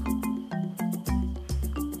globe,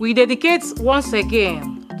 we dedicate once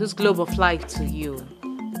again this globe of life to you.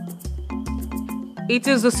 It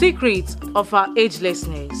is the secret of our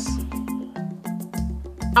agelessness,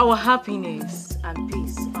 our happiness and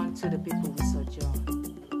peace unto the people we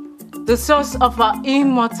sojourn. The source of our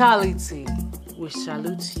immortality, we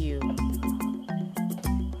salute you.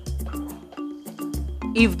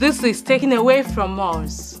 If this is taken away from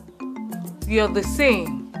us, we are the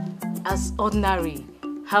same as ordinary,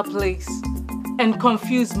 helpless, and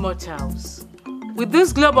confused mortals. With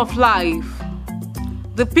this globe of life,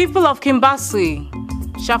 the people of Kimbasa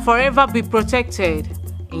shall forever be protected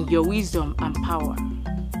in your wisdom and power.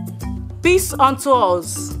 Peace unto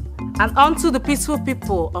us and unto the peaceful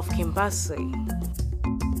people of Kimbasa.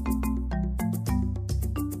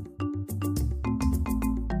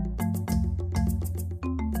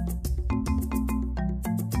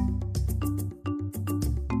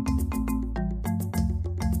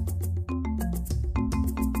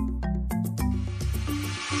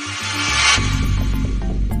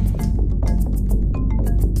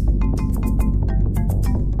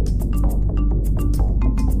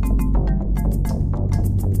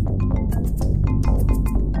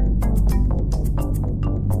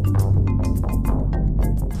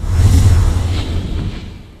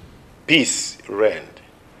 peace reigned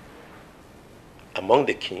among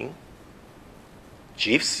the king,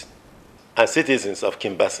 chiefs, and citizens of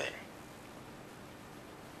Kimbasa.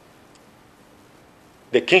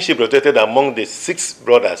 The kingship rotated among the 6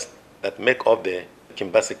 brothers that make up the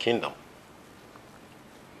Kimbasa kingdom.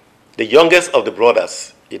 The youngest of the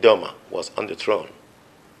brothers, Idoma, was on the throne.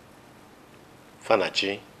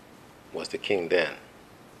 Fanachi was the king then.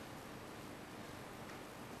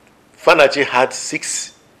 Fanachi had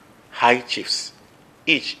 6 high chiefs,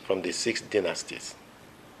 each from the 6 dynasties.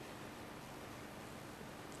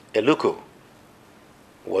 Eluko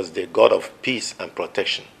was the god of peace and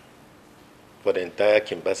protection for the entire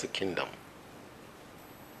Kimbasa kingdom.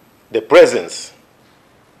 The presence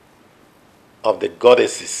of the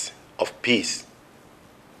goddesses of peace,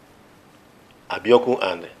 Abioku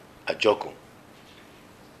and Ajoku,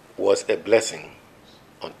 was a blessing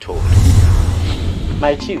untold.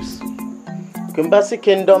 My chiefs, Kimbasa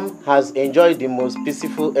kingdom has enjoyed the most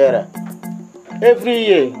peaceful era. Every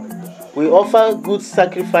year, we offer good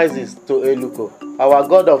sacrifices to Eluko, our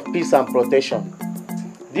god of peace and protection.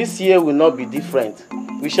 This year will not be different.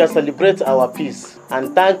 We shall celebrate our peace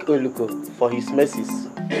and thank Eluko for his mercies.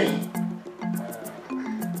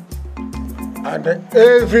 And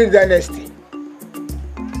every dynasty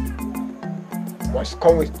must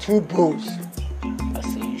come with 2 bulls,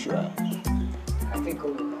 as usual.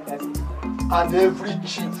 And every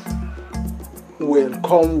chief will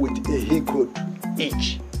come with a he-goat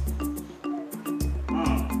each.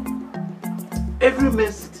 Every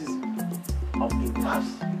male citizen of the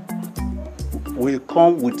past will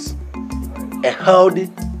come with a healthy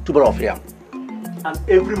tuber of yam. And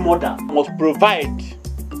every mother must provide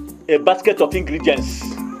a basket of ingredients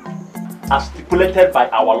as stipulated by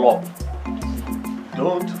our law.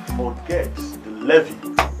 Don't forget the levy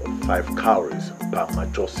of 5 cowries per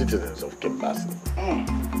mature citizens of Kimbasa.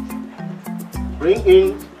 Bring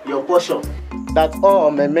in your portion, that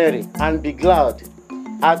all may marry and be glad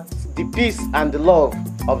at the peace and the love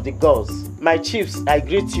of the gods. My chiefs, I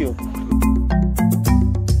greet you.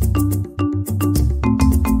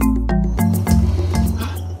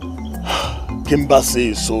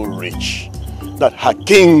 Kimbasa is so rich that her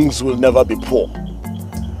kings will never be poor.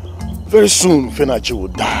 Very soon, Fenachi will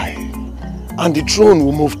die, and the throne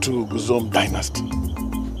will move to Guzzo dynasty.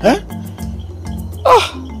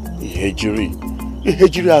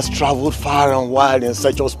 Ihejiri has traveled far and wide in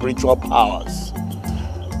search of spiritual powers.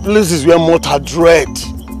 Places where mortal dread.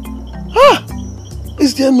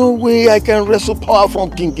 Is there no way I can wrestle power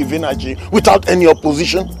from King Fenachi without any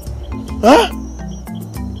opposition?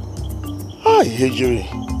 Ihejiri,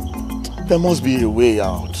 there must be a way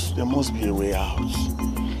out. There must be a way out.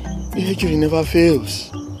 Ihejiri never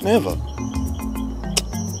fails. Never.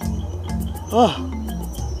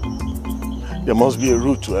 There must be a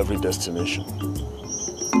route to every destination.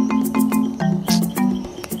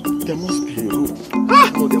 There must be a route.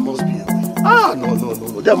 No, there must be a way.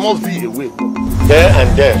 No. There must be a way. There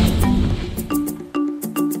and then,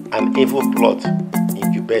 an evil plot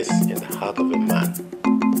incubates in the heart of a man.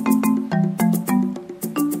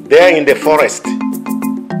 There in the forest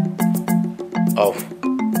of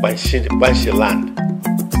Banshi land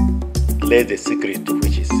lay the secret to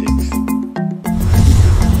which he seeks.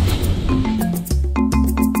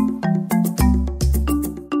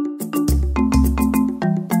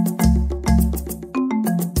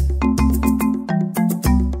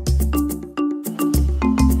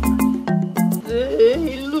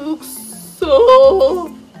 They look so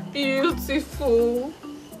beautiful.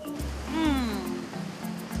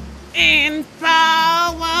 And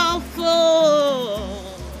powerful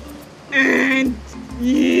And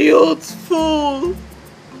youthful.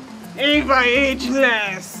 Even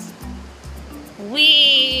ageless.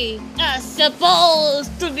 We are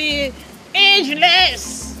supposed to be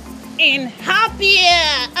ageless and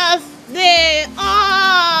happier as they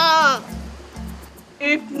are.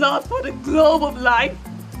 If not for the globe of life,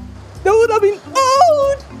 they would have been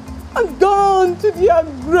old and gone to their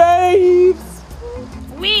graves.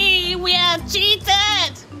 We were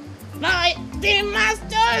cheated by the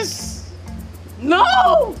masters.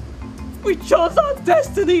 No! We chose our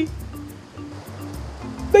destiny.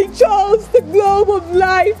 They chose the globe of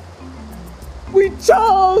life. We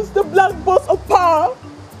chose the black box of power.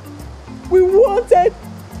 We wanted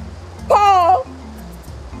power,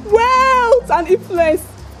 wealth, and influence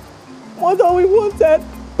more than we wanted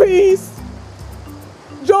peace,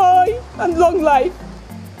 joy, and long life.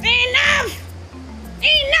 Enough!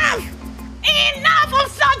 Enough! Enough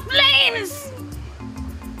of such blames!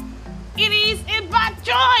 It is a bad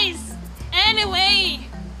choice, anyway.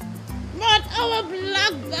 But our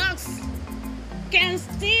black box can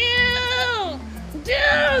still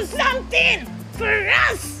Do something for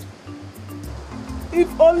us! If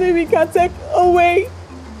only we can take away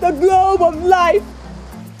the globe of life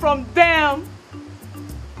from them,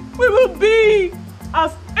 we will be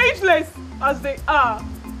as ageless as they are.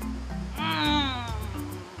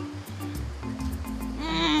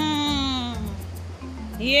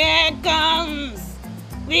 Here comes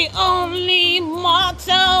the only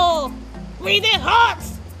mortal with a heart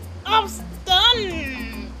of stone.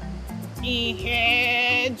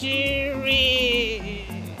 Injury.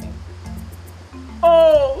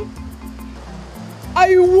 Oh,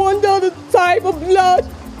 I wonder the type of blood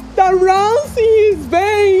that runs in his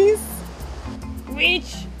veins.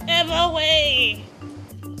 Whichever way,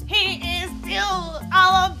 he is still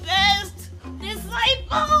our best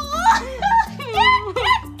disciple.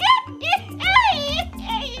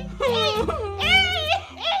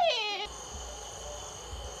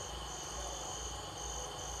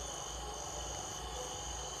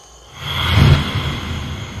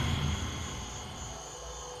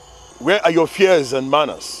 Where are your fears and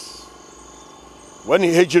manners? When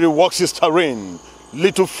Hejiri walks his terrain,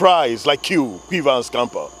 little fries like you, quiver and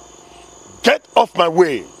scamper. Get off my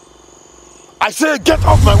way! I say get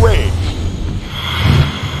off my way!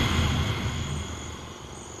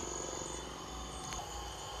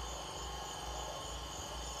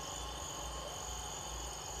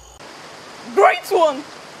 Great one!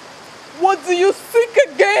 What do you seek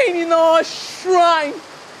again in our shrine?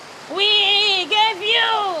 We gave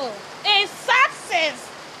you a success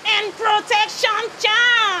and protection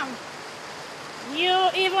charm. You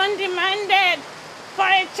even demanded for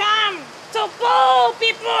a charm to pull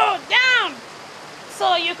people down,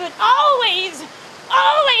 so you could always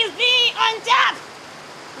be on top.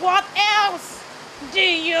 What else do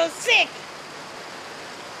you seek?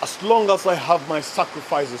 As long as I have my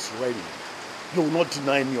sacrifices ready, you will not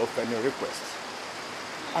deny me of any request.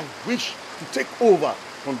 I wish to take over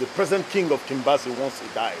from the present king of Kimbasa once he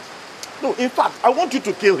dies. No, in fact, I want you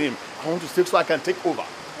to kill him. I want to stay so I can take over.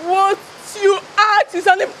 What you ask is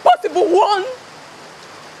an impossible one.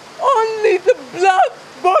 Only the black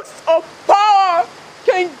box of power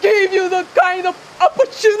can give you the kind of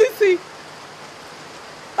opportunity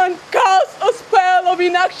and cast a spell of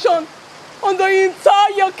inaction on the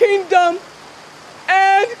entire kingdom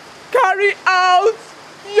and carry out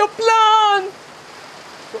your plan.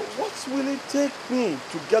 So what will it take me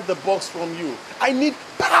to get the box from you? I need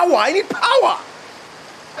power! I need power!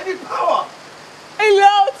 I need power! A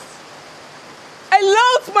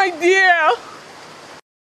lot, my dear.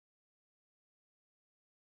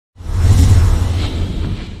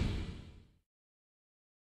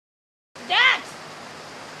 That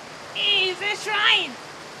is a shrine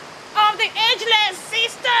of the ageless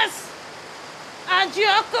sisters,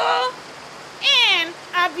 Ajoko and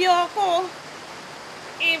Abioko.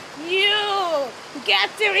 If you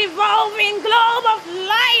get the revolving globe of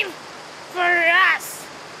life for us,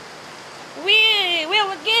 we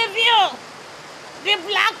will give you the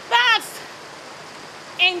black box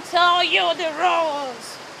and tell you the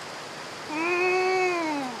rules.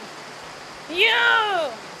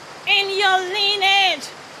 You and your lineage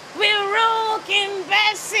will rule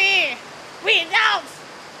Kimbasa without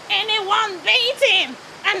anyone beating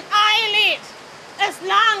an eyelid as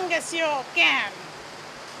long as you can.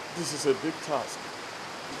 This is a big task.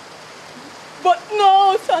 But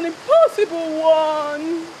not an impossible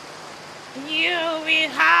one. You will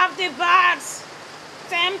have the box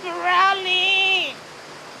temporarily.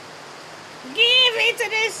 Give it to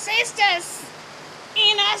the sisters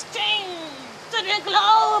in exchange to the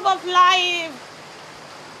globe of life.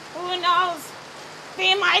 Who knows?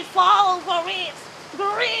 They might fall for it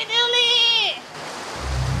greedily.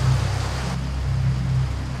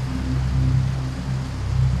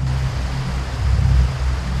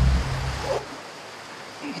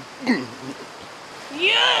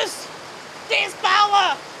 Use this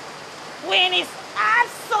power when it's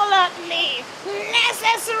absolutely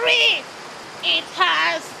necessary. It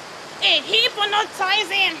has a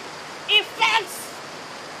hypnotizing effect.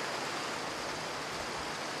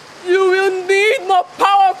 You will need more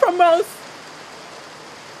power from us.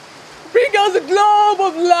 Bring us the globe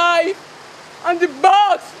of life, and the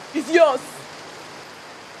box is yours.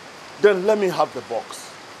 Then let me have the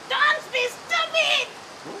box. Don't be stupid!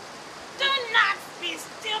 Do not be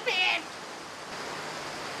stupid!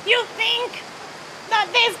 You think that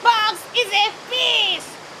this box is a piece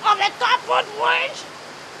of a cardboard watch?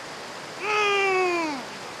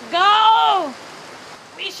 Go!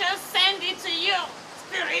 We shall send it to you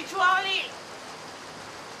spiritually.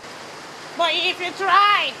 But if you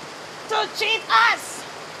try to cheat us,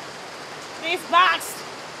 this box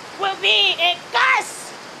will be a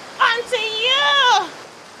curse unto you.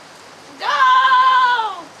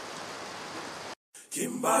 Go!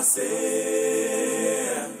 Kimbasa,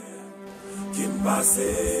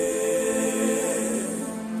 Kimbasa.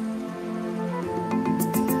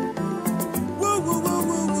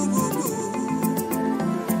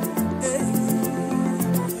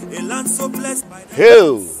 So blessed by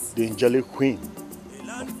Hail, the angelic queen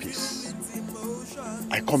of peace.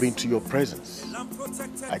 I come into your presence.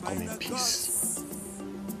 I come in peace.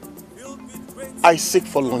 I seek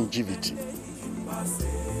for longevity,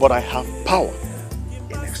 but I have power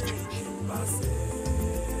in exchange.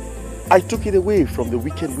 I took it away from the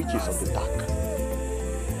wicked witches of the dark.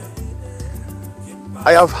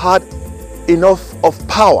 I have had enough of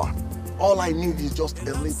power. All I need is just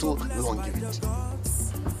a little longevity.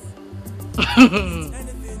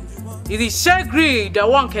 It is sheer greed that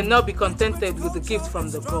one cannot be contented with the gift from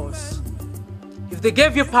the gods. If they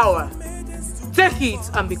gave you power, take it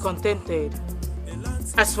and be contented.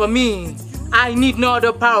 As for me, I need no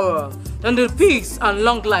other power than the peace and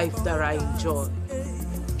long life that I enjoy.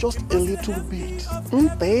 Just a little bit.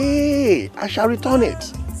 I shall return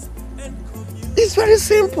it. It's very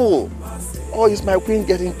simple. Or is my queen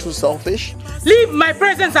getting too selfish? Leave my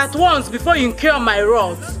presence at once before you incur my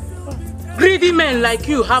wrath. Greedy men like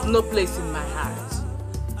you have no place in my heart.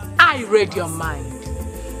 I read your mind.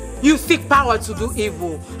 You seek power to do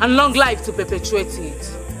evil and long life to perpetuate it.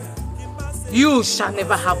 You shall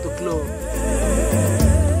never have the glory.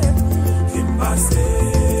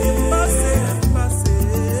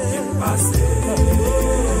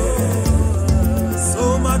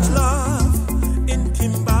 So much love in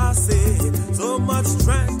Kimbasa, so much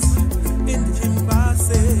strength in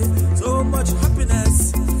Kimbasa, so much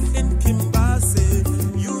happiness in Kimbasa,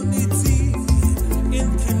 unity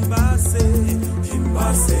in Kimbasa,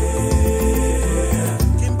 Kimbasa,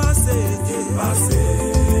 Kimbasa,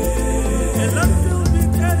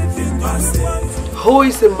 Kimbasa. Who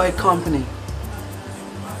is in my company?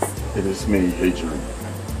 It is me, Adrian.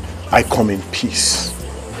 I come in peace.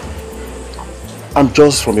 I'm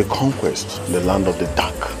just from a conquest in the land of the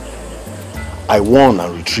dark. I won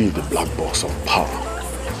and retrieved the black box of power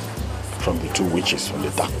from the two witches from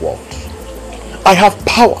the dark world. I have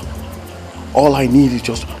power. All I need is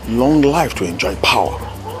just long life to enjoy power.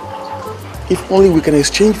 If only we can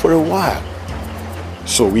exchange for a while,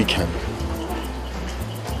 so we can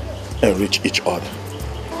enrich each other.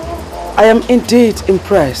 I am indeed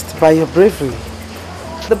impressed by your bravery.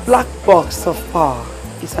 The black box of power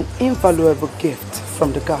is an invaluable gift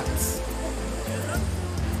from the gods.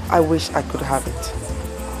 I wish I could have it.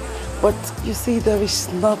 But you see, there is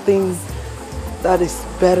nothing that is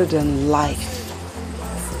better than life,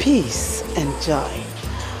 peace and joy.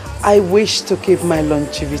 I wish to keep my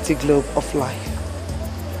longevity globe of life.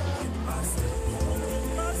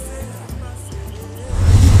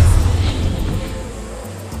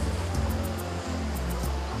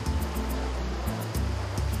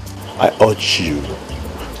 I urge you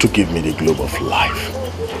to give me the globe of life.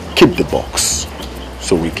 Keep the box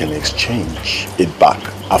so we can exchange it back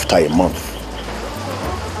after a month.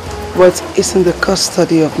 What is in the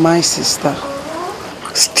custody of my sister?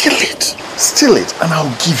 Steal it, and I'll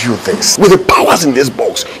give you this. With the powers in this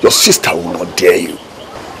box, your sister will not dare you.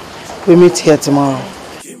 We meet here tomorrow.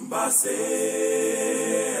 Kimbasa,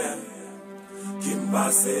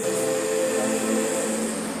 Kimbasa.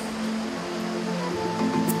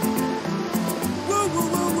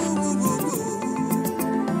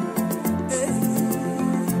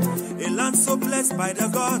 A land so blessed by the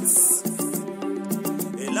gods,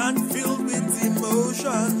 a land filled with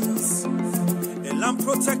emotions, a land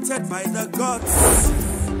protected by the gods,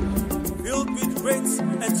 filled with great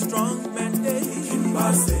and strong men.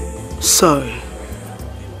 Sorry,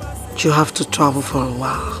 you have to travel for a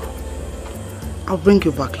while. I'll bring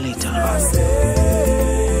you back later.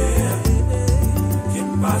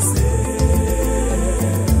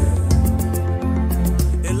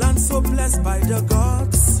 A land so blessed by the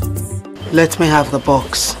gods. Let me have the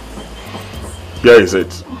box. Here is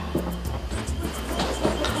it.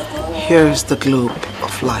 Here is the globe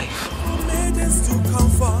of life. Maidens to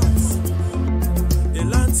comfort. A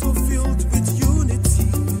land so filled with unity.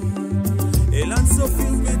 A land so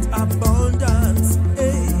filled with abundance.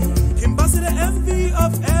 Kimbasa, the envy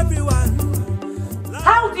of everyone.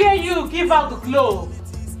 How dare you give out the globe?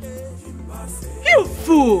 You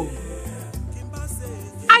fool!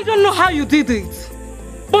 I don't know how you did it,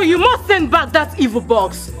 but you must send back that evil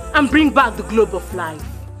box and bring back the globe of life.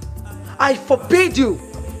 I forbid you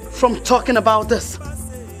from talking about this.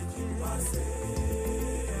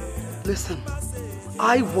 Listen,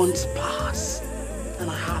 I want powers. then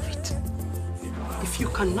I have it. If you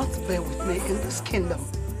cannot bear with me in this kingdom,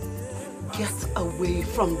 get away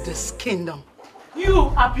from this kingdom.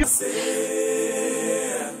 You abuse.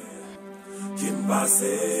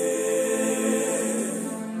 Kimbasa.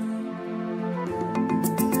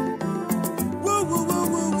 Woo woo woo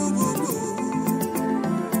woo woo woo woo.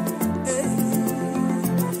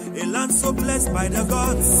 Hey. A land so blessed by the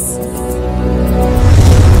gods.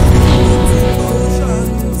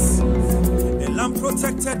 Oceans. A land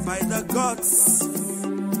protected by the gods.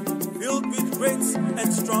 Filled with great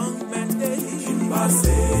and strong men.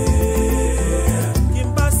 Kimbasa.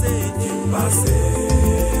 Kimbasa.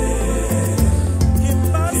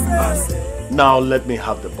 Kimbasa. Now let me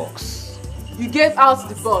have the box. You gave out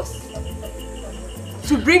the box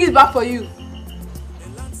to bring it back for you.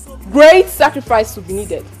 Great sacrifice will be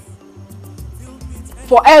needed.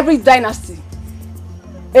 For every dynasty,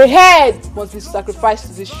 a head must be sacrificed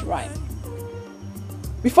to this shrine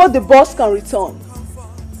before the boss can return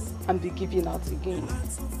and be given out again.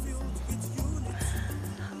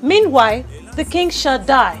 Meanwhile, the king shall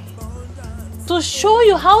die to show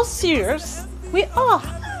you how serious we are.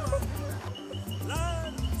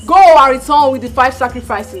 Go and return with the 5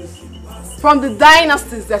 sacrifices from the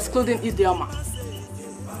dynasties excluding Idioma.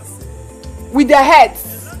 With their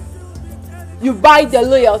heads, you buy their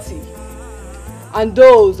loyalty, and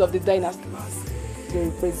those of the dynasties they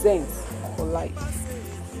represent for life.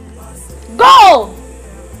 Go!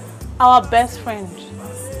 Our best friend.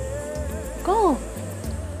 Go.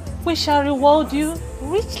 We shall reward you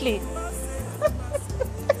richly.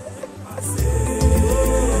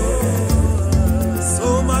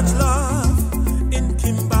 So much love in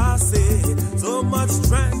Kimbasa, so much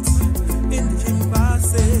strength in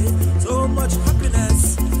Kimbasa, so much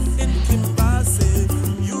happiness in Kimbasa,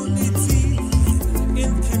 unity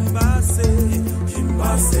in Kimbasa,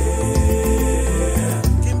 Kimbasa,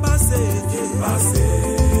 Kimbasa, Kimbasa,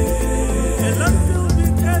 and not filled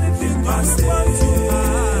with anything you want to have.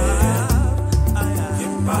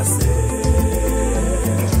 Kimbasa,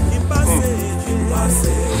 Kimbasa,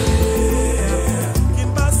 Kimbasa.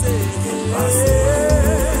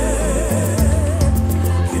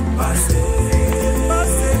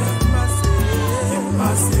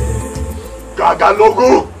 Gaga logo!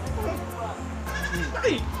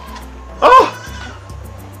 Ah!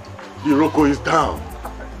 The Roko is down.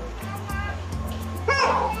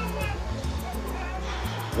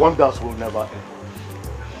 Wonders will never end.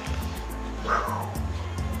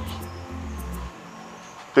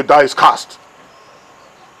 The die is cast.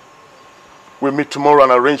 We'll meet tomorrow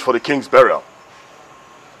and arrange for the king's burial.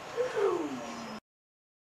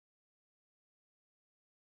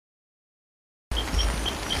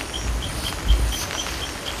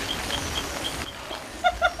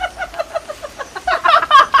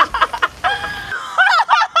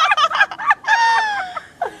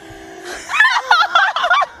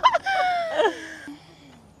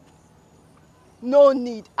 No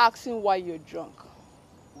need asking why you're drunk.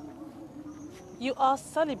 You are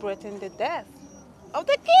celebrating the death of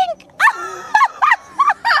the king.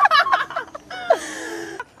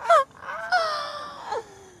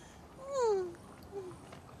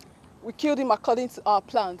 We killed him according to our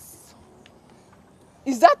plans.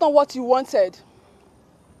 Is that not what you wanted?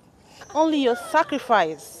 Only your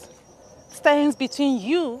sacrifice stands between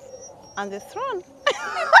you and the throne.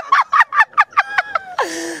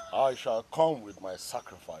 I shall come with my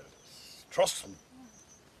sacrifice. Trust me.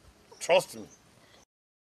 Trust me.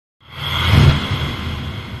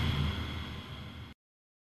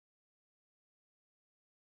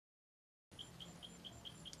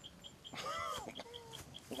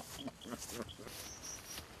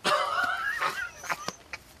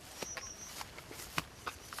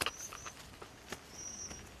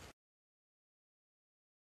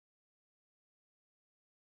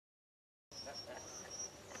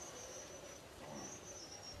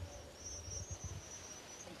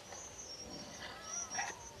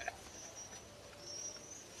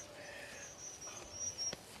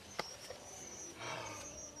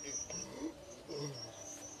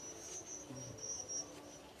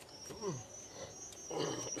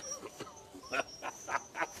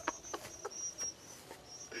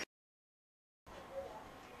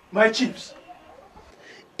 My chiefs,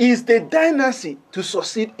 is the dynasty to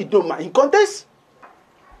succeed Idoma in contest?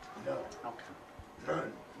 No.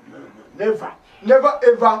 Never. Never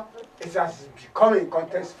ever it has become a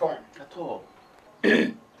contest form. At all.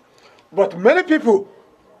 But many people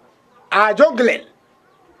are juggling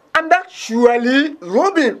and actually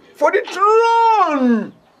lobbying for the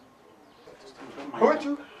throne. Don't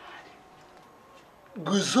you?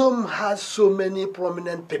 Guzzo has so many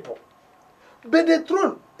prominent people. But the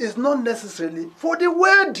throne is not necessarily for the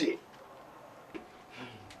wealthy.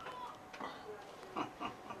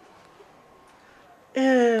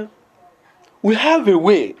 We have a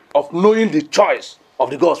way of knowing the choice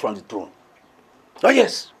of the gods from the throne. Oh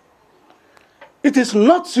yes. It is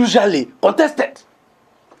not usually contested.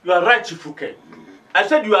 You are right, Chifuke. I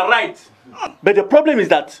said you are right. But the problem is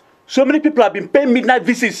that so many people have been paying midnight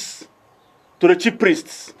visits to the chief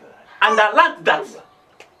priests. And I learned that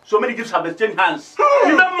so many gifts have exchanged hands.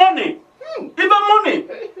 Even money. Even money.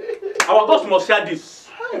 Our gods must share this.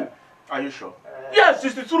 Are you sure? Yes,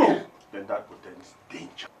 it's the truth. Then that portends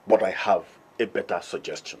danger. But I have a better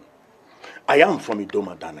suggestion. I am from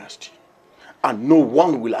Idoma dynasty, and no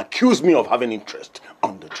one will accuse me of having interest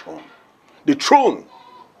on the throne. The throne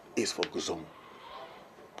is for Guzzo.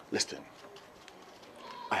 Listen,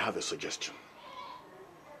 I have a suggestion.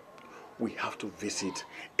 We have to visit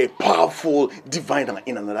a powerful diviner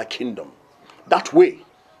in another kingdom. That way,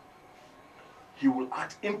 he will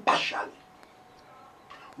act impartially.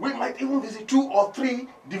 We might even visit 2 or 3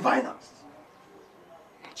 diviners,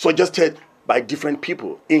 suggested by different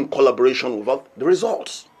people in collaboration with the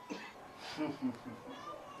results.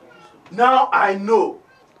 Now I know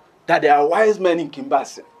that there are wise men in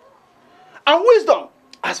Kimbasa, and wisdom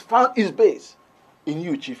has found its base in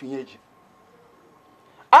you, Chief Inyeji.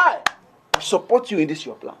 I support you in this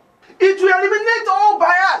your plan. It will eliminate all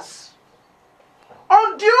bias,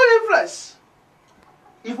 undue influence,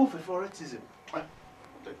 even favoritism.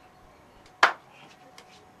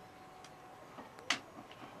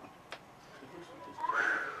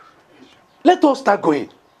 Let us start going.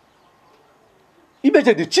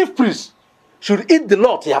 Imagine the chief priest should eat the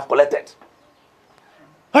lot he have collected.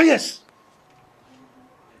 Oh yes.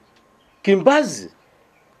 Kimbasa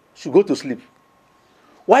should go to sleep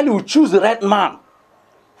while he will choose the right man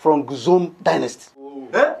from Guzzo dynasty.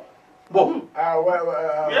 Eh?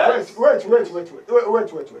 Yes. Wait.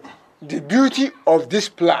 The beauty of this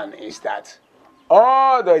plan is that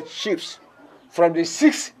all the chiefs from the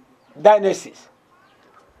 6 dynasties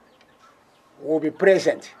will be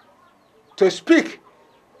present to speak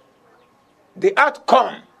the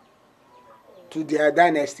outcome to their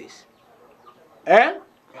dynasties. Eh?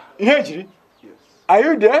 Yes. Are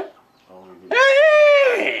you there?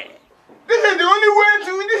 Hey! This is the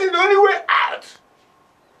only way out.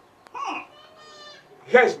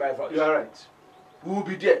 Here's my voice. You are right. We will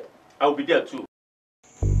be there. I will be there too.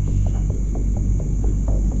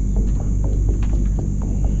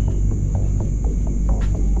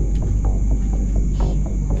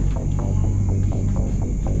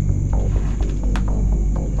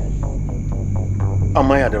 Am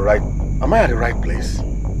I at the right place?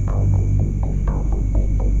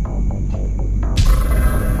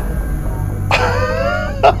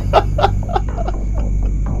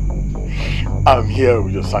 I'm here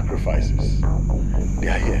with your sacrifices. They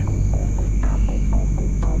are here.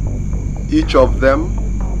 Each of them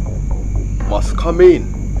must come in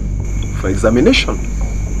for examination.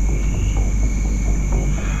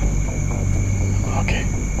 Okay.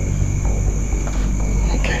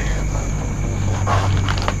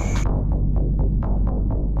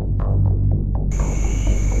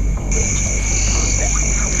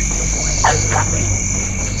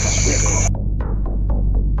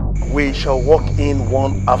 We shall walk in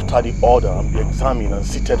one after the other and be examined and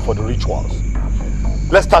seated for the rituals.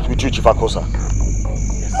 Let's start with you, Chief Akosa.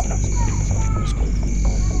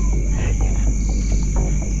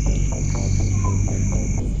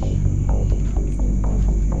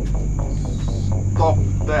 Stop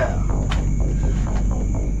there.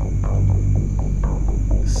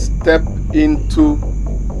 Step into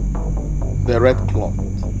the red cloth.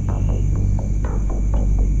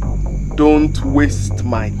 Don't waste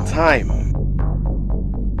my time.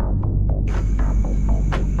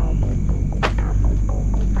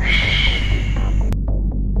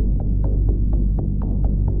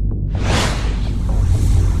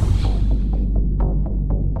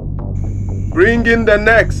 Bring in the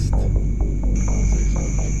next.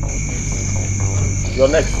 You're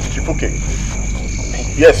next, Chifuke.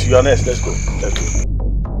 Yes, you are next. Let's go.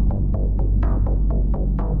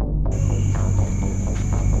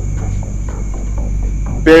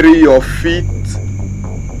 Bury your feet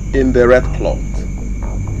in the red cloth.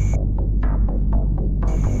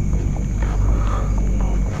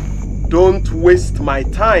 Don't waste my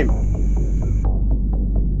time.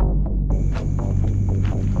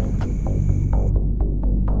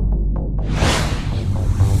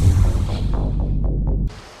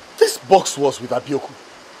 This box was with Abioku.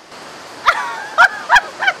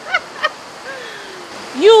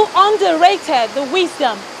 You underrated the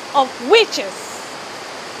wisdom of witches.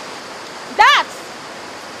 That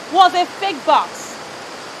was a fake box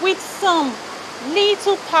with some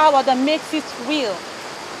little power that makes it real.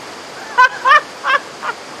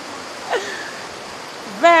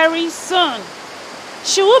 Very soon,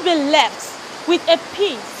 she will be left with a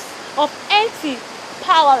piece of empty,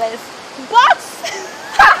 powerless box.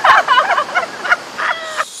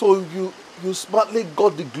 So you smartly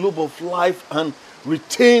got the globe of life and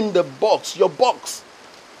retained the box, your box.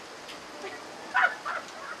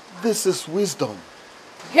 This is wisdom.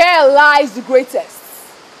 Here lies the greatest,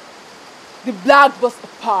 the black box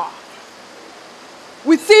of power.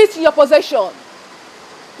 With it in your possession,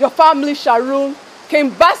 your family shall rule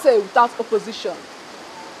Kimbasa without opposition.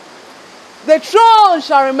 The throne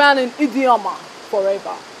shall remain in Idioma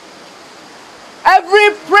forever.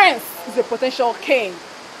 Every prince is a potential king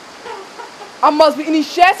and must be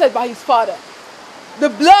initiated by his father. The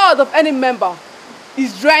blood of any member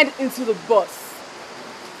is drained into the box,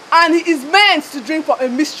 and he is meant to drink from a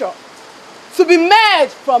mixture to be made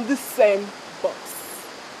from this same box.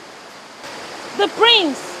 The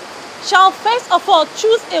prince shall first of all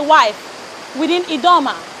choose a wife within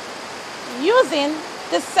Idoma using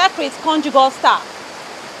the sacred conjugal staff.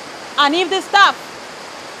 And if the staff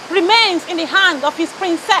remains in the hand of his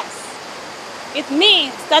princess, it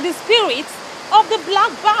means that the spirit of the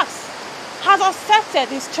black box has accepted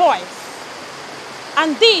his choice.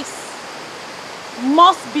 And this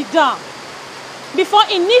must be done before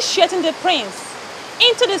initiating the prince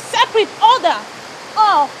into the sacred order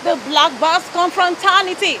of the black box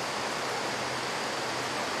confraternity.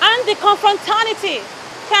 And the confraternity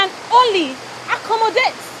can only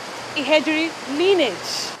accommodate a hereditary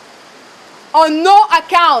lineage. On no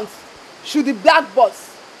account should the black box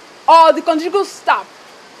or the conjugal staff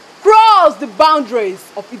cross the boundaries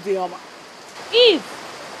of Idioma. If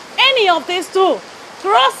any of these two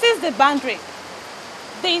crosses the boundary,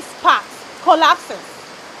 this path collapses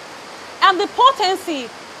and the potency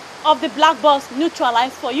of the black box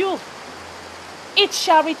neutralized for you. It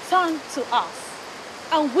shall return to us,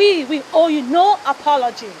 and we will owe you no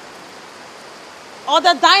apology.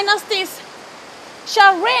 Other dynasties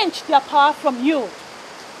shall wrench their power from you.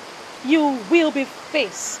 You will be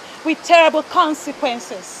faced with terrible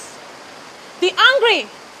consequences. The angry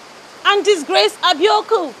and disgraced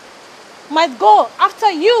Abioku might go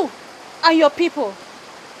after you and your people.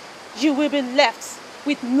 You will be left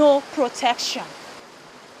with no protection.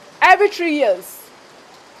 Every 3 years,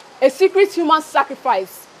 a secret human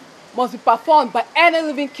sacrifice must be performed by any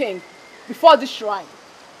living king before this shrine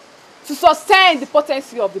to sustain the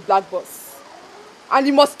potency of the black box. And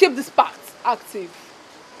you must keep this pact active.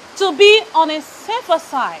 To be on a safer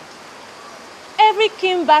side, every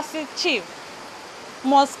Kimbasa chief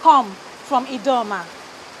must come from Idoma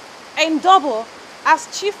and double as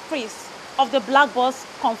chief priest of the black box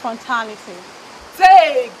confraternity.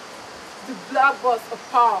 Take the black box of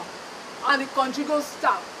power and the conjugal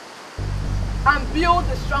staff and build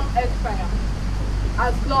a strong empire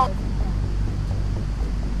as long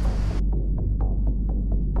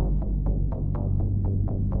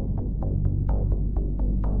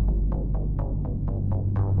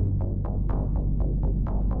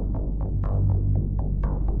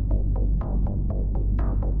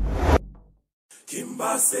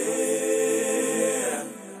Kimbasa,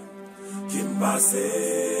 Kimbasa.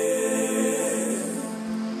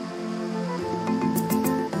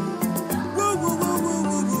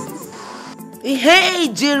 Hey,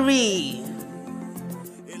 Jerry.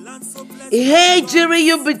 Hey, Jerry,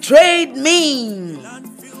 you betrayed me.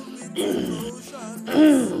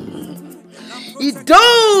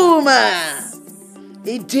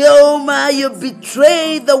 Idoma, you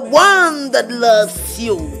betrayed the one that loves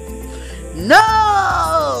you.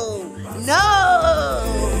 No, no.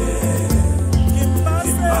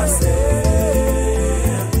 Kimbasa,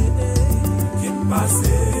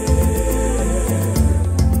 Kimbasa.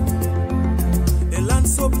 A land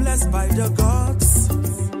so blessed by the gods,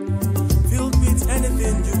 filled with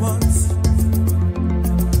anything you want.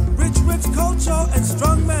 Rich with culture and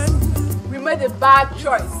strong men. We made a bad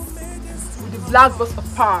choice with the black box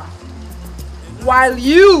of power, while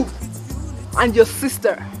you and your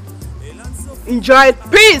sister enjoyed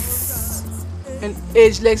peace and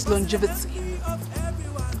ageless longevity.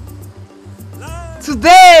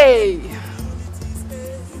 Today,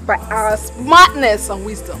 by our smartness and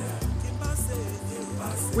wisdom,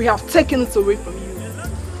 we have taken it away from you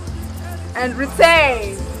and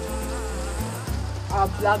retained our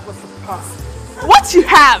black box of power. What you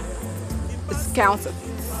have is counterfeit.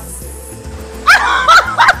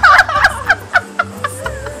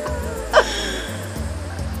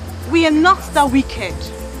 We are not that wicked.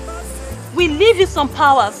 We leave you some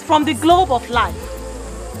powers from the globe of life.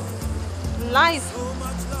 life.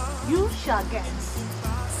 You shall get.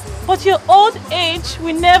 But your old age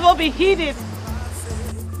will never be hidden.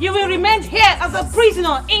 You will remain here as a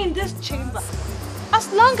prisoner in this chamber as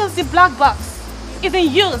long as the black box is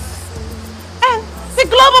in use. And the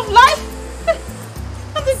globe of life,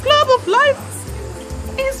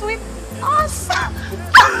 is with us.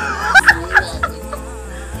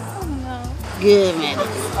 Oh no. Give me the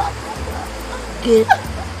Give.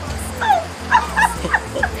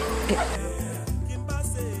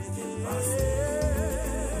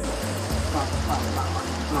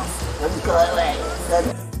 Let's go away.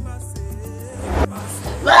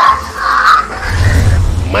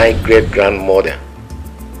 My great-grandmother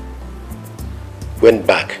went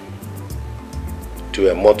back to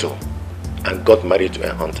a mortal and got married to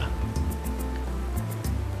a hunter.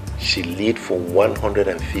 She lived for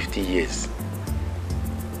 150 years.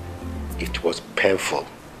 It was painful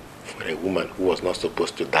for a woman who was not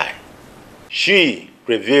supposed to die. She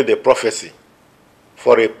revealed a prophecy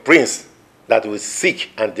for a prince that will seek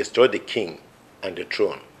and destroy the king and the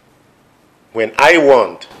throne. When I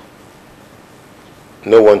warned,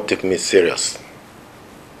 no one took me serious.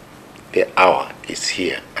 The hour is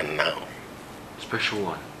here and now. Special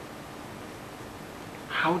one,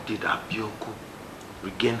 how did Abioko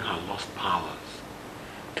regain her lost powers?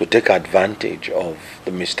 To take advantage of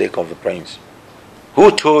the mistake of the prince.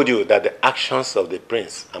 Who told you that the actions of the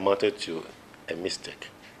prince amounted to a mistake?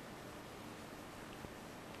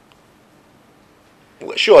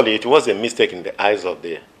 Well, surely it was a mistake in the eyes of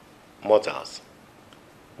the mortals,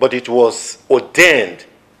 but it was ordained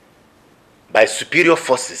by superior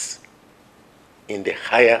forces in the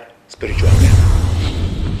higher spiritual realm.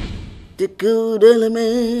 The good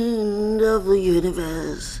element of the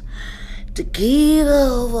universe, the giver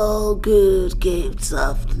of all good gifts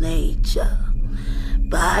of nature.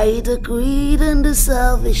 By the greed and the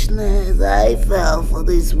selfishness, I fell for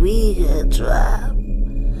this wicked trap,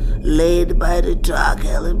 led by the dark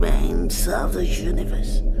elements of the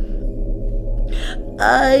universe.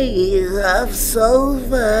 I have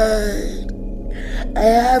suffered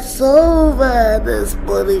this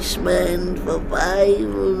punishment for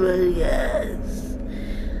 500 years.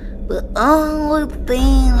 The only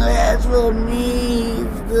thing left for me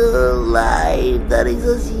is the life that is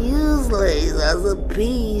as useless as a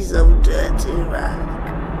piece of dirty rock.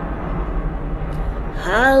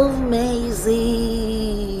 Have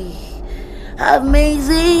mercy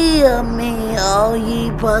on me, all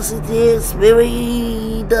ye positive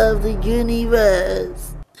spirit of the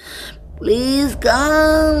universe. Please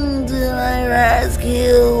come to my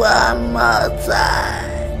rescue one more time.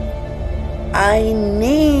 I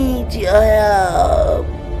need your help.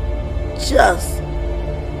 Just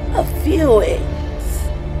a few weeks.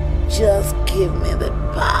 Just give me the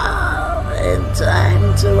power and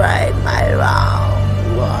time to right my wrong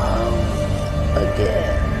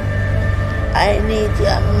again. I need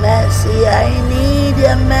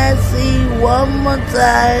your mercy, one more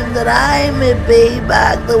time, that I may pay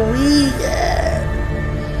back the wicked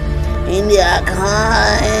in their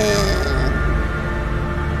kind.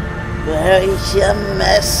 Where is your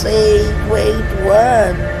mercy, great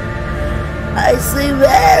one? I say,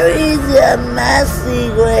 where is your mercy,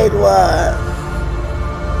 great one?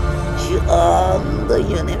 You own the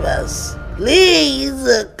universe. Please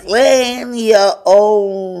claim your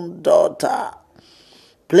own daughter.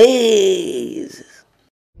 Please.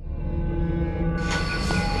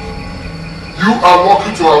 You are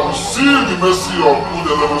lucky to have received the mercy of good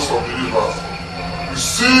elements of the universe.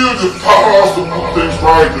 Receive the powers to put things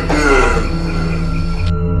right again.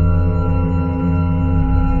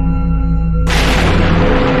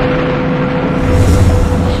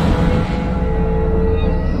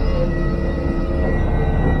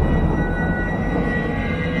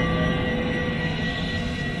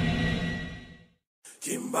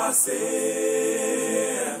 Kimbasa.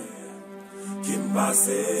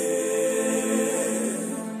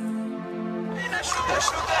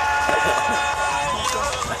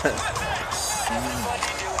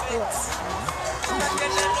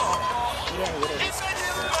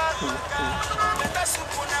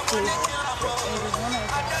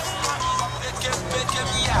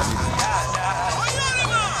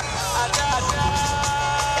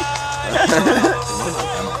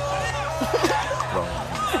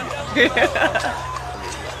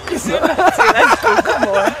 Come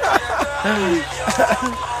on.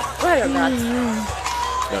 Where are your guards?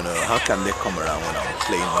 No, how can they come around when I'm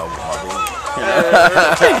playing her with my baby?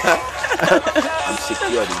 I'm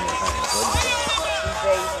secured in your hands.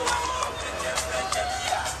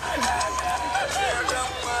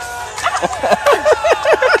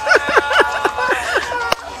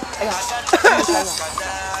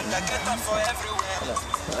 get them for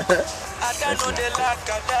everywhere. I don't know the lack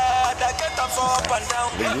of that. I get them for up and down.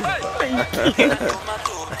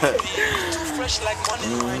 Tomato, baby, too fresh like money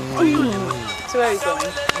wine. So where are you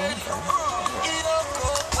going?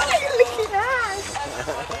 What are you looking at?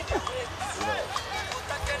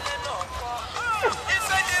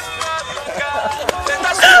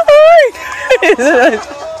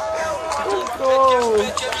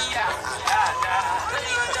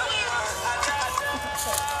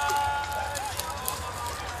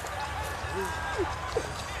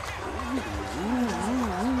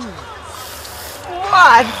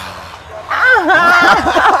 What?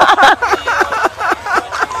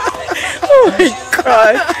 Oh my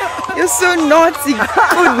God. You're so naughty.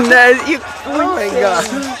 Goodness. Oh my God.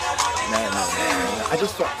 No. I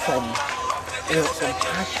just felt some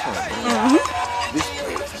passion. This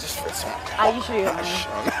place, I just felt some passion. Are you sure?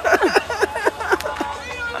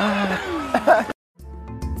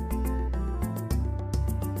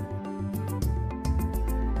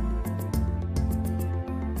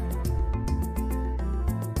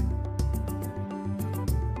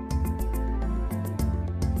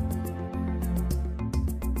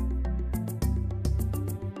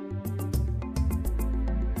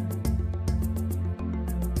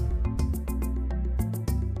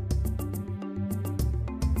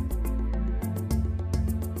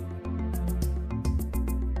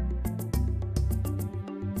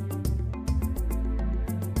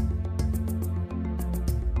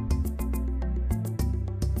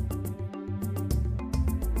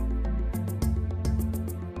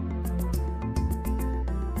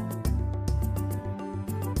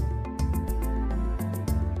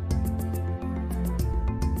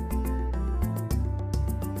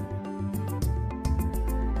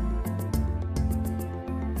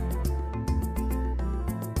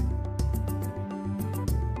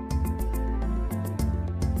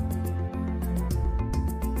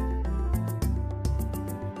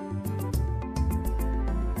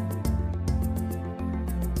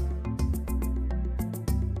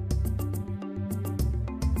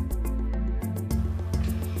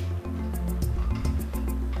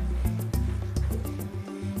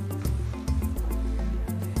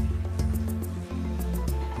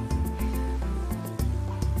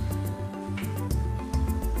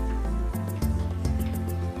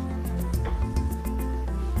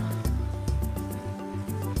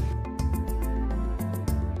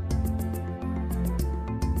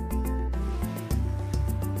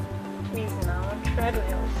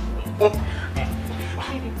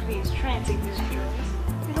 Baby, please, try and take these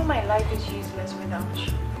drugs. You know my life is useless without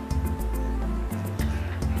you.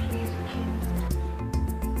 Please, okay?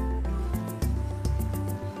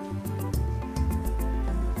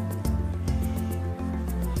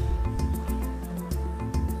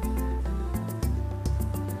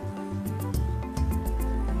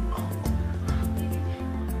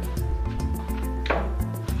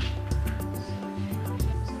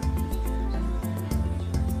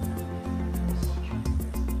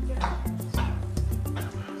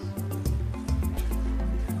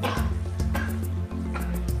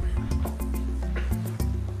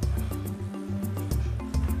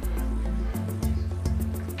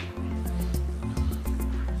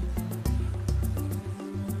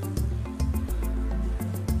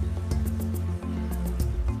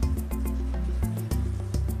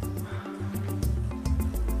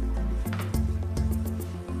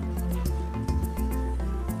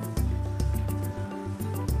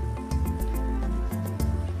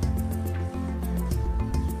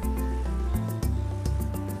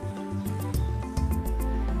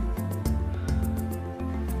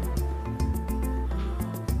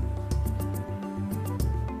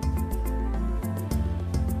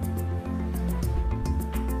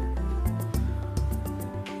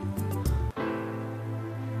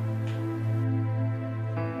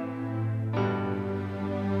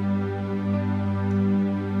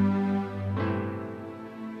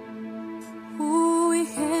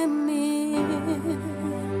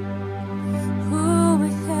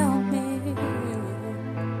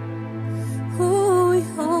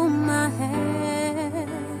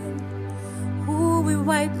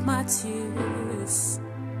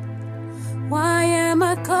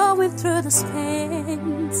 Through the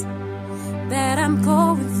pains that I'm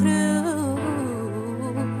going through,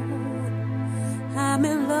 I'm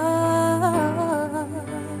in love,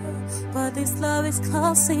 but this love is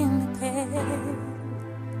causing me pain.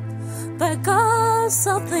 But God,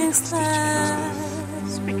 something's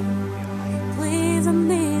left. Please, I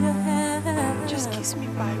need your help. Just kiss me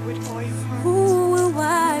by with all your heart. Who will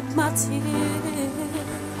wipe my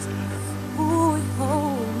tears? Who will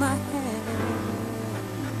hold my hand?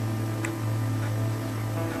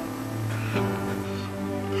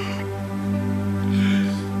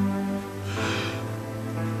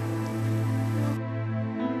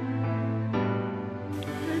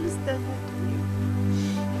 dependent on you.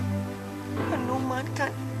 And no man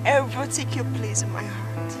can ever take your place in my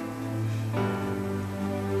heart.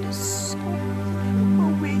 There's so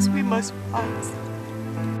many ways we must part.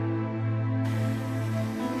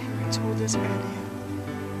 You told us earlier.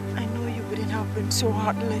 I know you wouldn't have been so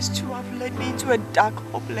heartless to have led me into a dark,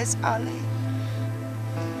 hopeless alley.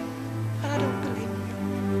 But I don't blame you.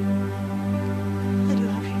 I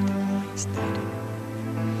love you the more instead.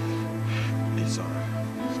 Zora,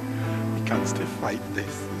 we can't still fight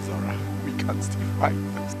this, Zora. We can't still fight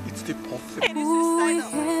this. It's still possible. It is a sign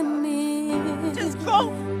of love. Just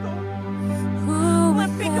go. Go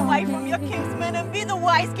and pick a wife from your kingsmen and be the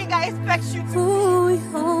wise king I expect you to be.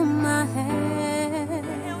 Hold my hand.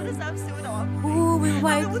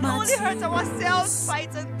 We would only hurt ourselves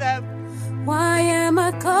fighting them. Why am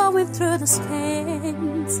I going through the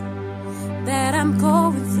pains that I'm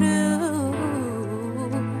going through?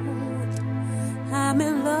 I'm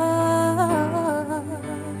in love,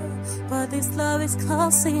 but this love is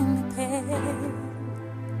causing me pain.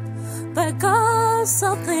 But God,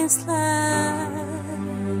 something's like,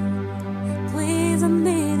 please, I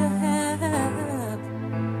need a help.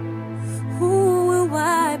 Who will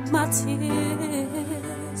wipe my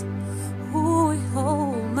tears? Who will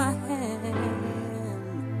hold my hand?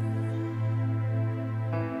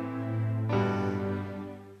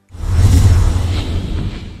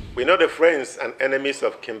 We know the friends and enemies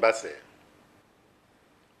of Kimbasa.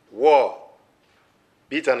 War,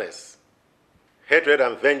 bitterness, hatred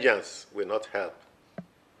and vengeance will not help.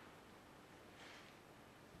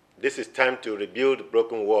 This is time to rebuild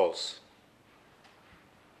broken walls.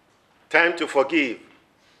 Time to forgive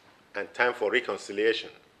and time for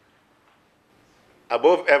reconciliation.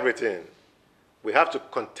 Above everything, we have to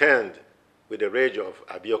contend with the rage of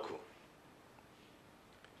Abioku.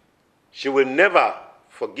 She will never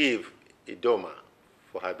forgive Idoma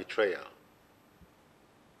for her betrayal.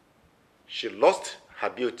 She lost her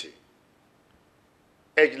beauty,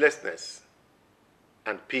 agelessness,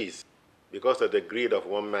 and peace because of the greed of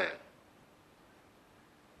one man.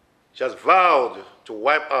 She has vowed to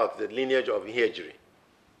wipe out the lineage of Nhejiri,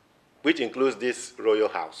 which includes this royal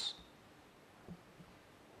house.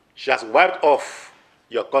 She has wiped off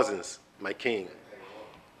your cousins, my king.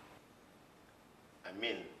 I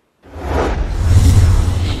mean.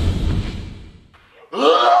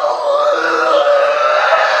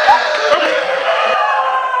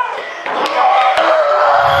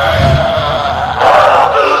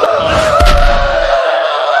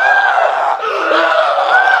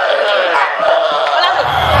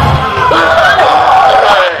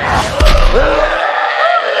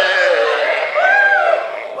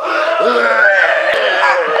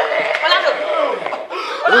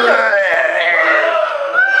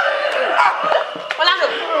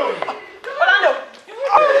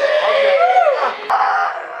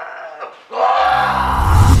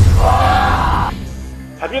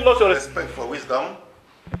 Have you lost your respect for wisdom?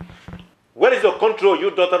 Where is your control,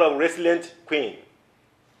 you daughter of resilient queen?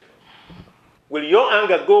 Will your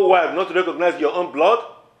anger go wild not to recognize your own blood?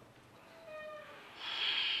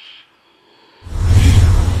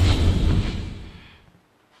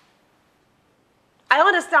 I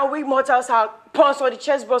understand we mortals are pawns on the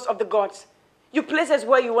chessboards of the gods. You place us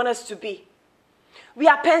where you want us to be. We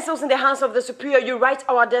are pencils in the hands of the superior. You write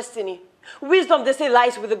our destiny. Wisdom, they say,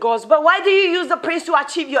 lies with the gods. But why do you use the prince to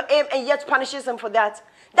achieve your aim and yet punishes him for that?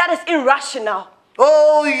 That is irrational.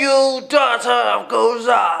 Oh, you daughter of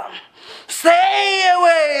Guzzo, stay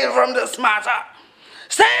away from this matter.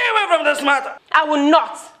 Stay away from this matter. I will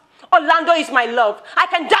not. Orlando is my love. I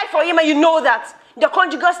can die for him and you know that. The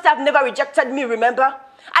conjugal staff never rejected me, remember?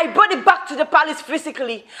 I brought it back to the palace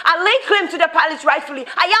physically. I lay claim to the palace rightfully.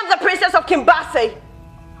 I am the princess of Kimbasa.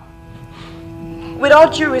 With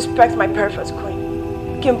all due respect, my perfect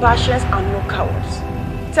queen, Kimbasians are no cowards.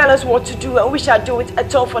 Tell us what to do and we shall do it,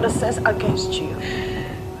 atone for the sins against you.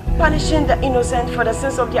 Punishing the innocent for the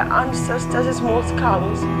sins of their ancestors is most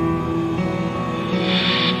callous.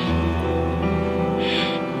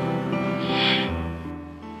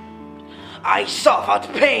 I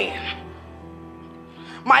suffered pain.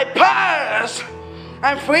 My purse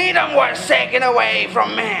and freedom were taken away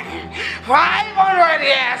from me 500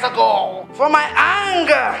 years ago. For my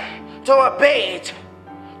anger to abate,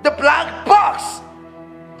 the black box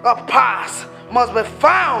of past must be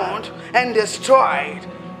found and destroyed.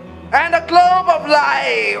 And the globe of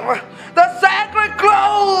life, the sacred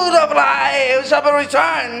cloth of life shall be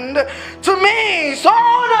returned to me, so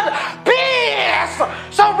that peace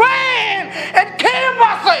shall reign in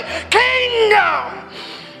Kimbasa kingdom.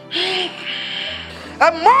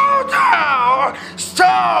 A mortal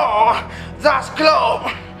stole this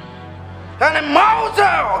globe and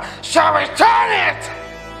immortal shall return it.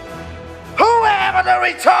 Whoever to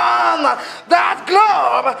return that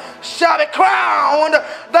globe shall be crowned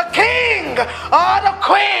the king or the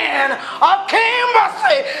queen of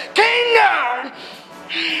Kimbasa Kingdom.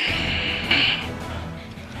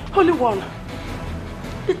 Holy One,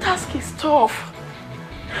 the task is tough.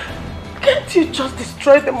 Can't you just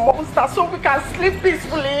destroy the monster so we can sleep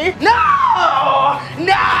peacefully? No!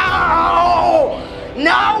 No!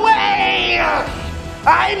 No way!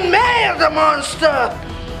 I made the monster,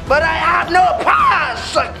 but I have no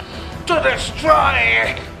powers to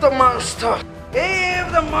destroy the monster.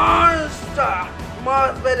 If the monster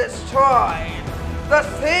must be destroyed, the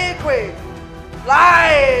secret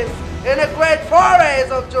lies in the great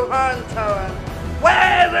forest of Johantown,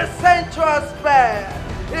 where the central spare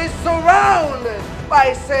is surrounded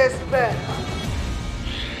by six spare.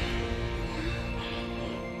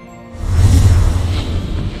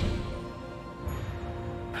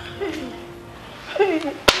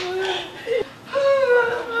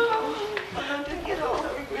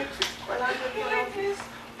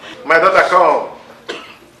 My daughter, come.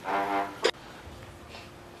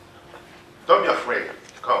 Don't be afraid.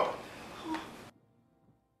 Come.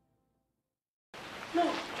 No.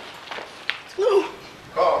 No.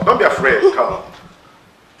 Come. Don't be afraid. Come.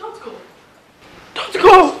 Don't go. Don't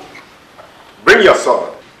go. Bring your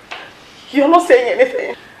sword. You're not saying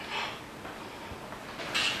anything.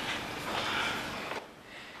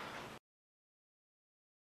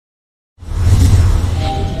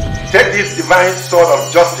 Take this divine sword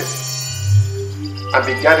of justice and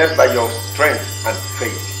be guided by your strength and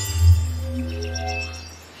faith.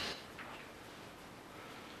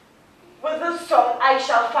 With this sword, I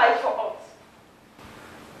shall fight for us.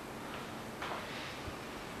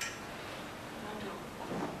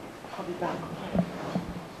 I'll be back.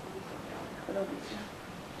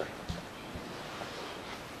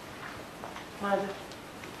 Mother,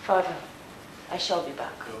 Father, I shall be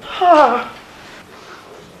back. Ah.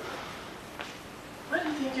 Where do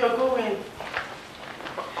you think you're going?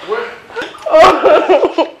 Where?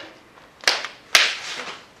 Oh.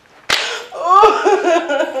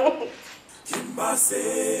 Oh. Kimbasa.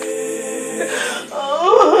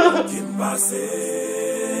 Oh. Kimbasa.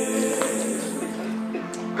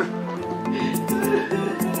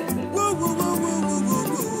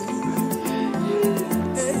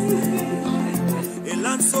 A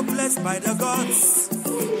land so blessed by the gods,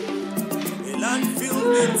 a land filled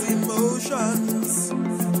with emotions,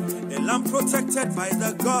 a land protected by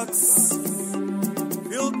the gods,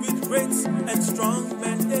 filled with great and strong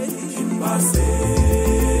men. Kimbasa,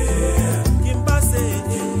 Kimbasa,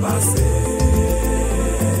 Kimbasa,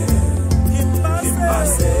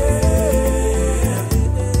 Kimbasa,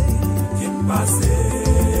 Kimbasa.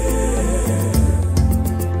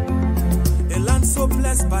 A land so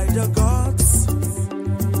blessed by the gods,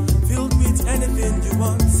 filled with anything you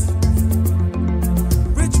want.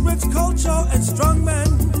 Rich culture and strong men,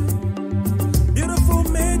 beautiful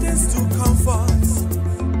maidens to comfort.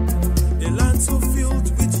 A land so filled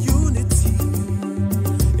with unity,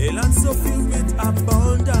 a land so filled with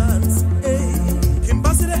abundance. Hey,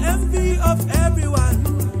 Kimbasa, the envy of everyone,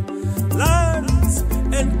 lands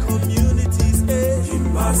and communities. Hey,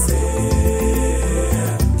 Kimbasa,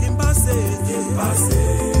 Kimbasa, Kimbasa.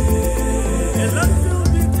 A land filled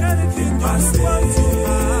with anything you want to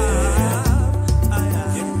have.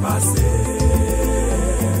 Kimbasa,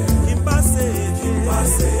 Kimbasa,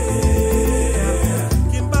 Kimbasa,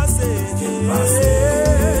 Kimbasa, Kimbasa,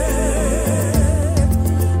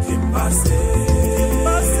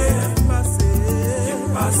 Kimbasa, Kimbasa,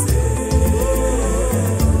 Kimbasa.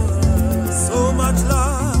 So much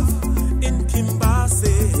love in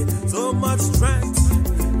Kimbasa, so much strength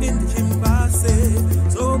in Kimbasa,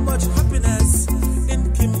 so much happiness in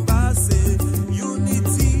Kimbasa,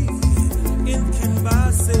 unity in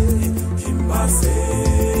Kimbasa, Kimbasa,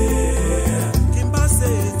 Kimbasa,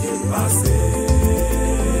 Kimbasa.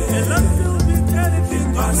 A land filled with anything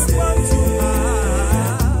you want to have.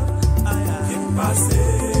 Kimbasa,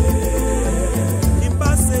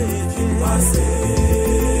 Kimbasa, Kimbasa,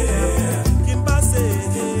 Kimbasa,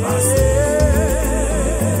 Kimbasa,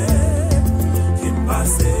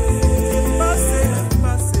 Kimbasa,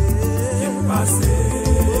 Kimbasa, Kimbasa.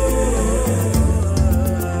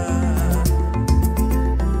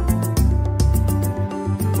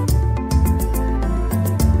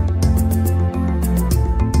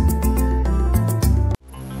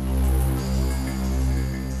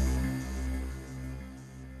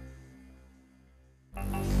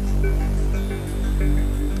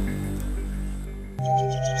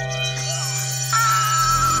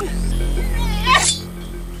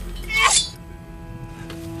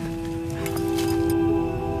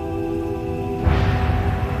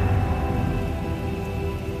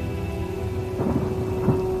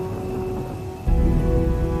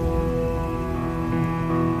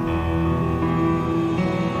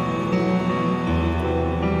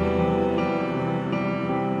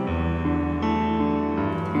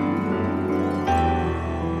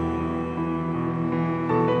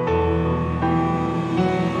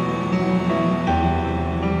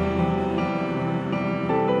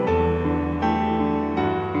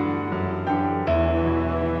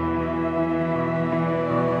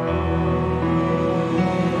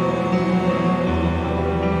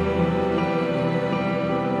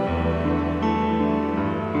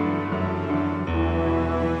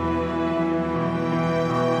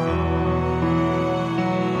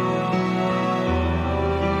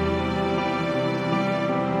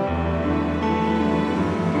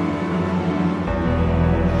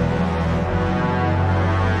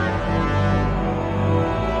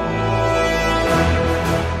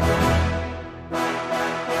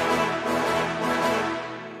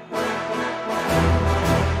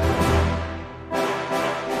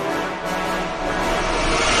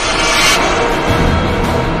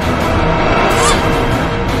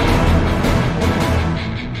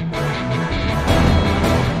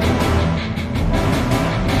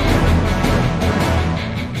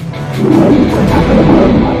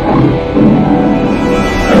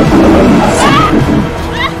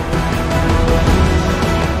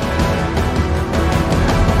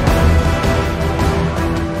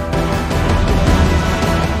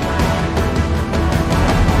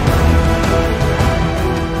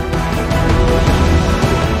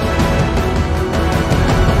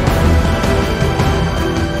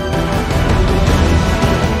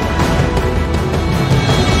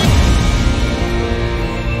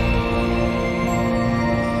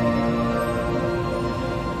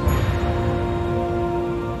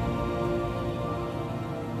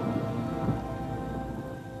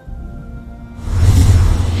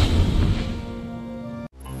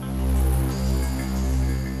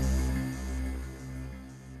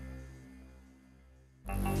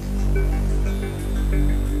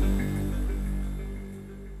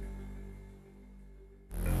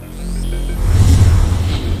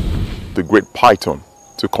 great python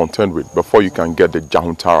to contend with before you can get the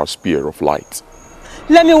Jahantara spear of light.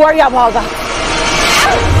 Let me worry about that.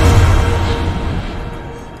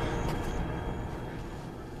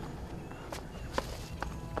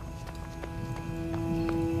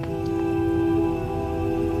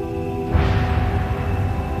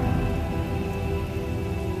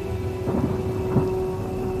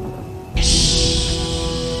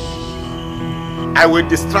 I will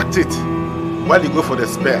distract it while you go for the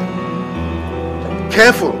spear.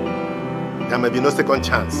 Careful, there may be no second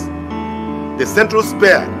chance. The central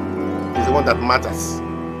spear is the one that matters.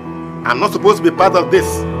 I'm not supposed to be part of this,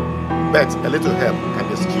 but a little help can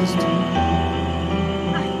be excused.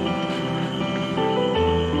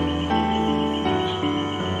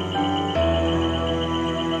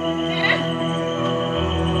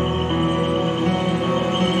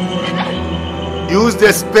 Use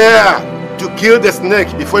the spear to kill the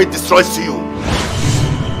snake before it destroys you.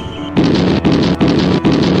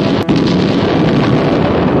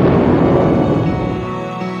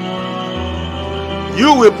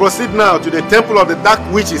 You will proceed now to the temple of the dark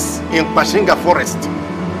witches in Pashinga forest.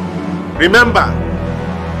 Remember,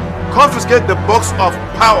 confiscate the box of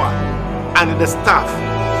power and the staff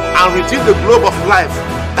and retrieve the globe of life.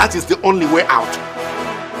 That is the only way out.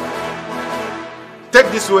 Take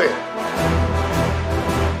this way.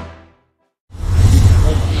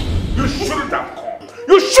 You shouldn't have come.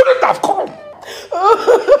 You shouldn't have come.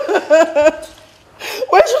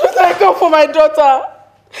 Why shouldn't I come for my daughter?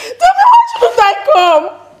 Tell me, why shouldn't I come?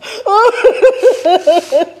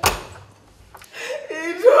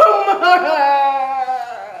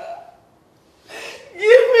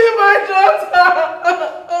 Give me my daughter.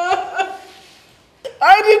 I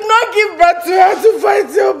did not give birth to her to fight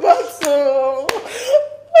your battle.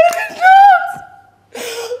 I did not.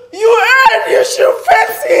 You heard, you should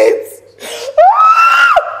face it.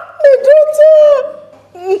 My daughter.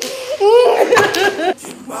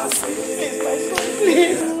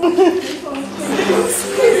 Please.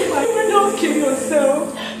 Don't kill yourself.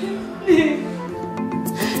 Please.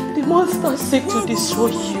 The monsters seek to destroy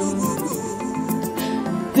you.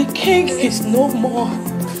 The king is no more.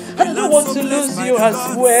 I don't want to lose you as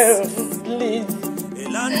well. Please.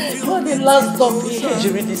 You are the last of the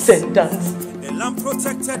Ejiri descendants.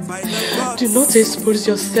 Do not expose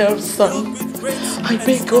yourself, son. I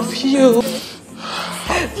beg of you.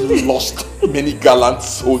 I've lost many gallant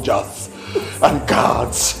soldiers and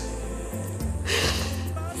guards.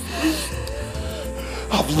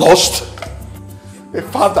 I've lost a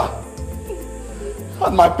father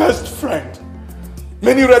and my best friend.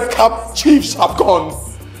 Many red cap chiefs have gone.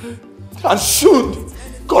 And soon,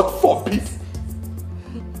 God forbid,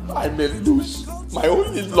 I may lose my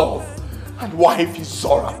only love and wife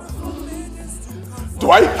Izora.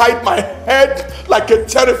 Do I hide my head like a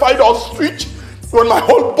terrified ostrich when my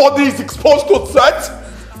whole body is exposed to threat?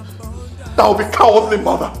 That will be cowardly,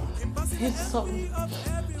 mother. Please, son.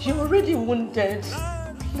 You're already wounded.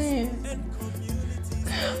 Please.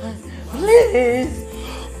 Please.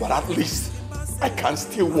 But at least I can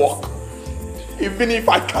still walk. Even if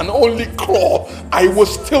I can only crawl, I will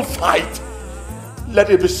still fight. Let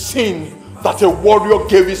it be seen that a warrior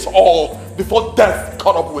gave his all before death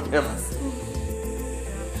caught up with him.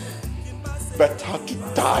 Better to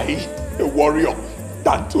die a warrior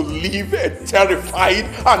than to live a terrified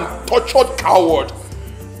and tortured coward.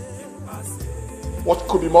 What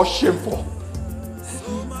could be more shameful?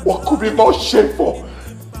 What could be more shameful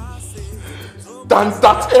than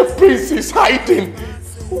that a prince is hiding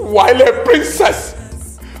while a princess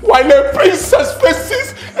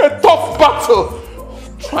faces a tough battle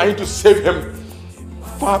trying to save him?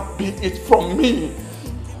 Far be it from me,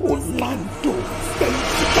 Orlando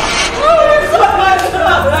Oh my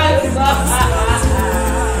God!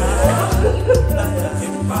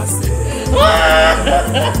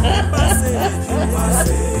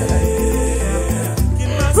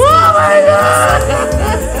 Oh my God!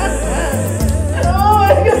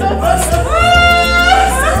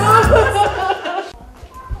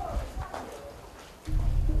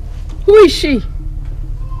 Who is she?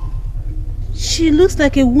 She looks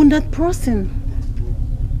like a wounded person.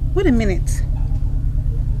 Wait a minute.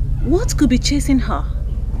 What could be chasing her?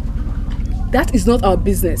 That is not our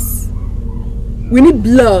business. We need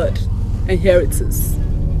blood and heritage.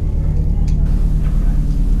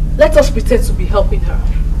 Let us pretend to be helping her.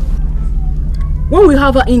 When we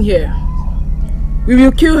have her in here, we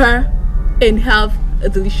will kill her and have a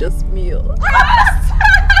delicious meal.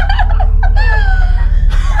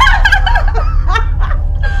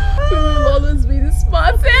 We will always be the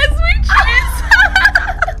smartest witches.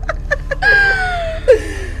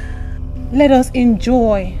 Let let us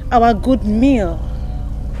enjoy our good meal.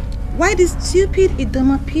 Why the stupid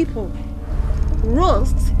Idoma people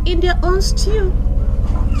roast in their own stew?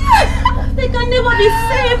 They can never be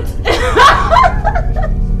saved.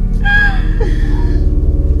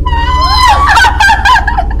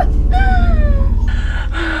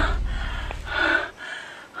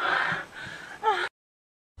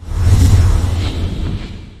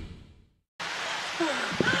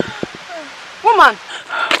 Woman,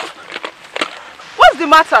 what's the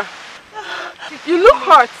matter? You look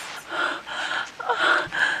hurt.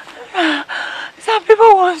 Some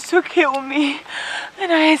people want to kill me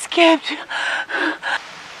and I escaped.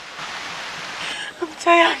 I'm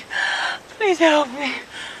tired. Please help me.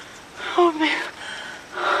 Help me.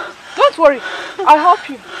 Don't worry. I'll help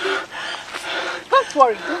you. Don't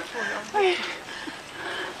worry. Don't worry.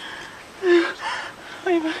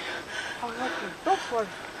 I'll help you. Don't worry.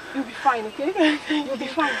 You'll be fine, okay? You'll be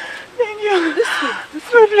fine. Thank you. This way.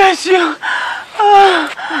 God bless you.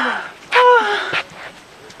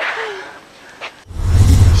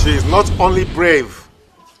 She is not only brave,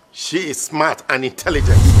 she is smart and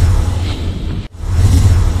intelligent.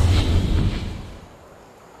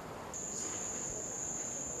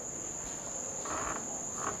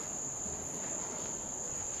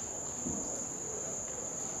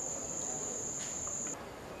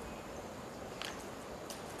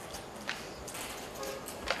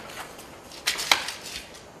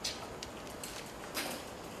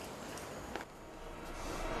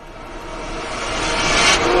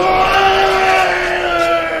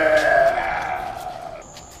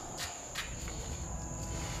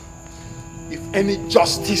 Any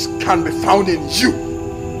justice can be found in you,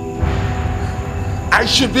 I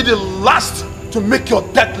should be the last to make your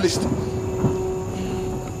death list.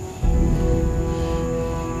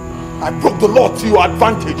 I broke the law to your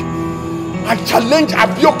advantage. I challenge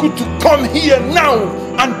Abioku to come here now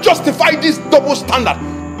and justify this double standard.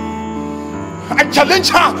 I challenge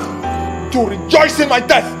her to rejoice in my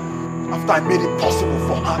death after I made it possible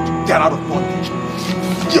for her to get out of bondage.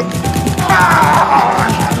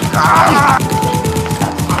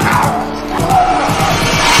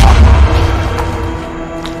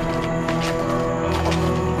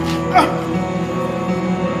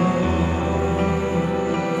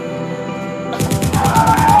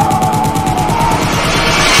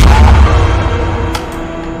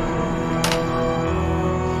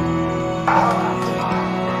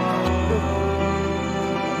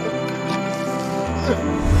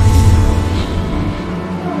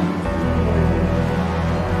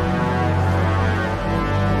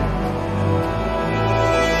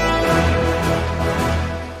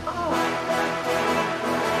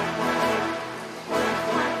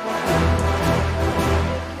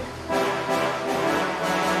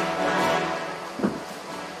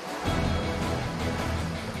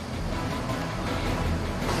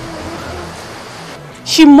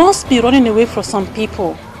 She must be running away from some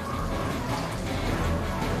people.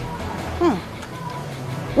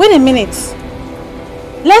 Wait a minute.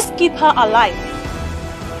 Let's keep her alive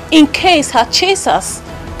in case her chasers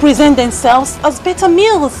present themselves as better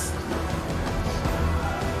meals.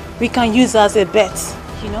 We can use her as a bet,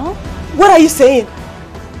 you know? What are you saying?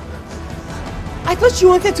 I thought you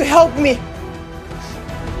wanted to help me.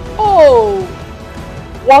 Oh,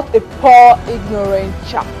 what a poor, ignorant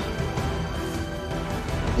chap.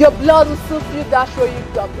 Your blood will still feel that show you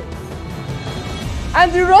double.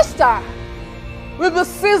 And the roaster will be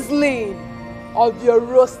sizzling of your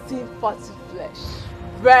roasting fatty flesh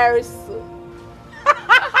very soon.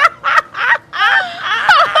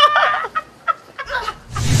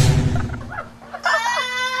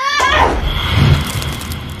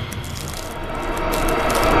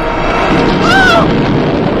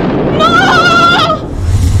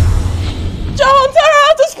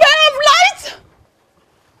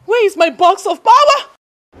 My box of power.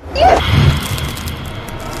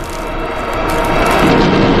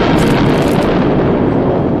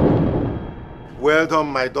 Well done,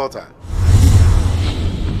 my daughter.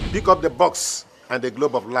 Pick up the box and the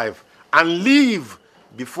globe of life and leave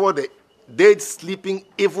before the dead, sleeping,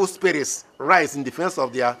 evil spirits rise in defense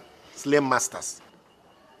of their slain masters.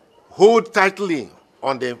 Hold tightly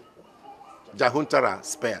on the Jahuntara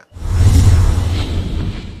spear.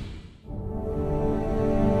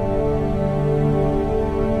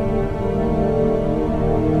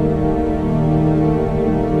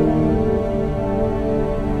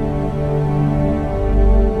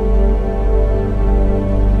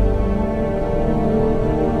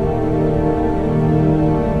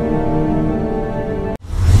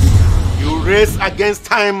 Race against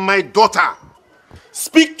time, my daughter.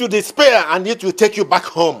 Speak to the spear and it will take you back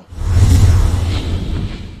home.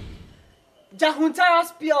 Jahuntara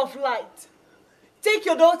spear of light. Take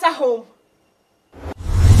your daughter home.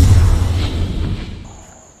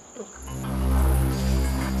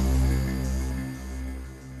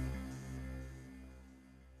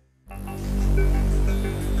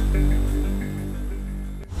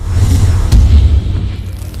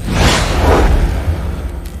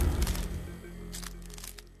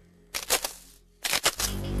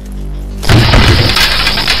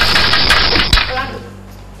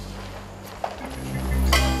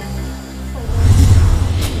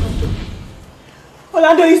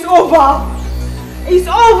 Orlando, it's over! It's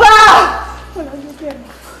over! Orlando, again.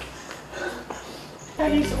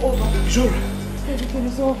 Daddy, it's over. Sure. Everything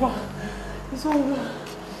is over. It's over.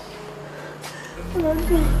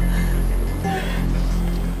 Orlando.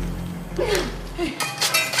 Hey.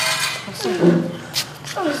 I'm sorry.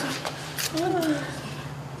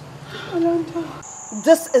 Orlando.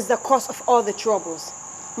 This is the cause of all the troubles.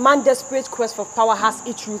 Man's desperate quest for power has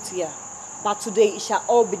its roots here. But today it shall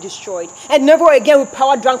all be destroyed, and never again will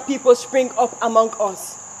power-drunk people spring up among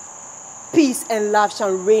us. Peace and love shall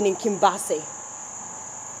reign in Kimbasa.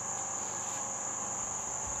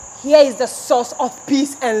 Here is the source of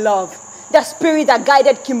peace and love, the spirit that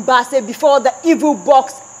guided Kimbasa before the evil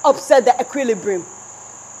box upset the equilibrium.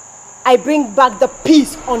 I bring back the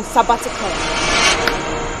peace on sabbatical.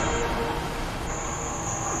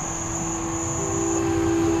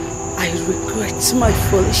 I regret my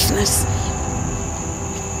foolishness.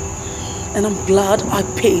 And I'm glad I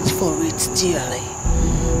paid for it dearly.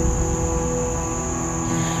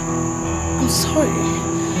 I'm sorry.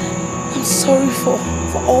 I'm sorry for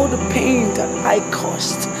all the pain that I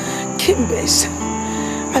caused Kimbasa.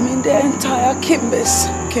 I mean the entire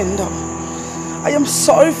Kimbasa kingdom. I am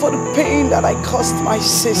sorry for the pain that I caused my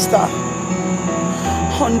sister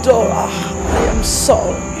Honduras. I am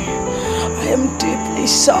sorry. I am deeply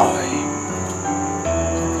sorry.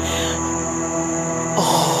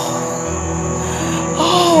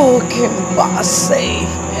 Oh, Kimbasa,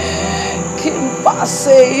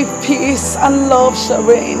 Kimbasa, peace and love shall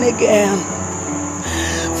reign again.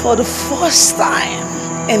 For the first time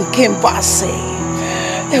in Kimbasa,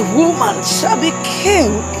 a woman shall be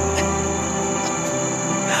king.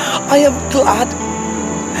 I am glad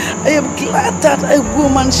that a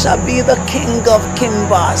woman shall be the king of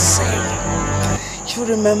Kimbasa. You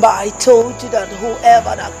remember I told you that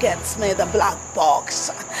whoever that gets me the black box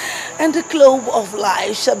and the globe of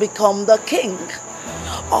life shall become the king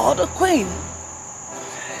or the queen.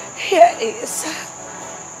 Here is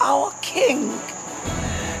our king.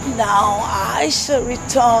 Now I shall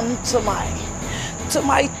return to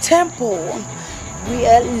my temple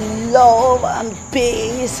where love and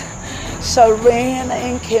peace shall reign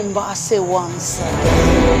in Kimbasa once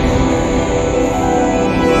again.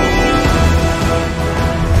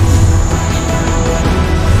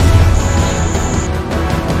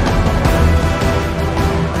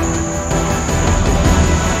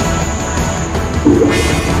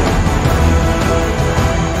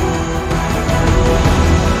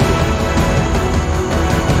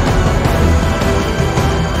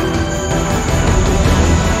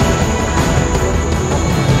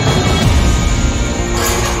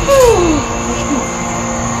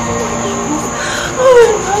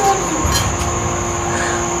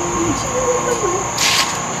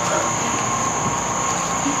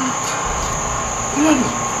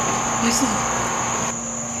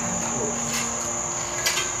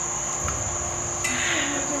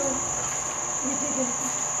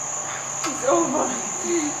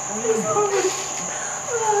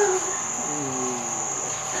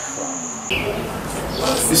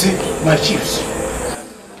 You see, my chiefs,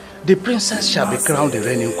 the princess shall be crowned the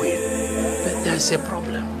reigning queen, but there's a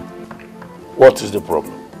problem. What is the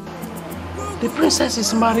problem? The princess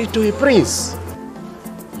is married to a prince.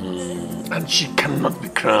 And she cannot be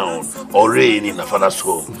crowned or reign in her father's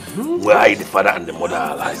home, where the father and the mother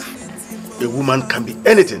are alive. A woman can be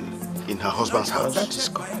anything in her husband's house. That is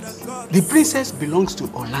correct. The princess belongs to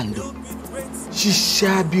Orlando. She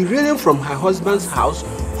shall be reigning from her husband's house,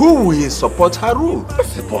 who will support her rule.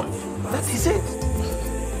 That's the point. That is it.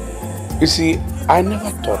 You see, I never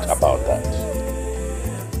thought about that.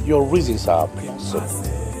 Your reasons are plausible.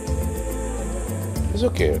 It's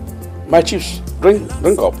okay. My chiefs, drink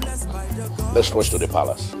up. Let's rush to the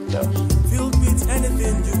palace. Yes. Filled with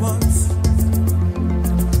anything you want.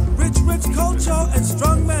 Rich culture and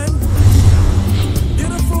strong men.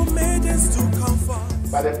 Beautiful maidens to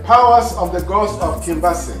comfort. By the powers of the gods of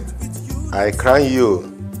Kimbasa, I crown you,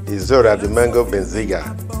 Izora the Mango Benziga,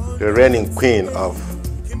 the reigning queen of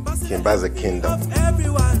Kimbasa Kingdom.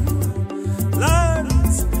 Everyone,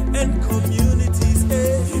 lands and communities.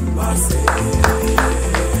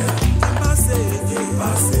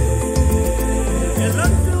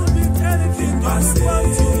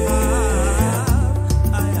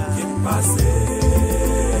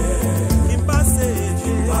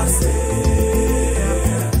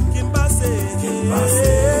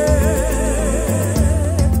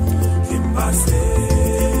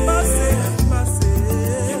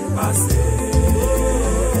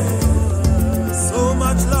 So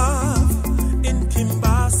much love in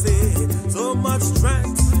Kimbasa, so much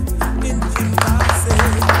strength in Kimbasa,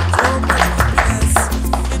 so much happiness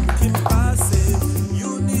in Kimbasa,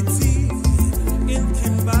 unity in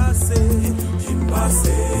Kimbasa,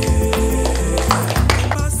 Kimbasa.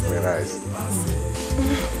 Very nice.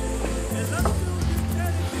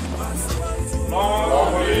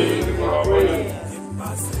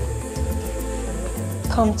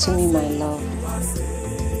 Come to me, my love.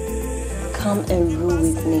 Come and rule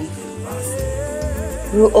with me.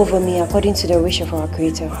 Rule over me according to the wish of our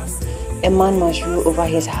Creator. A man must rule over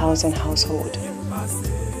his house and household.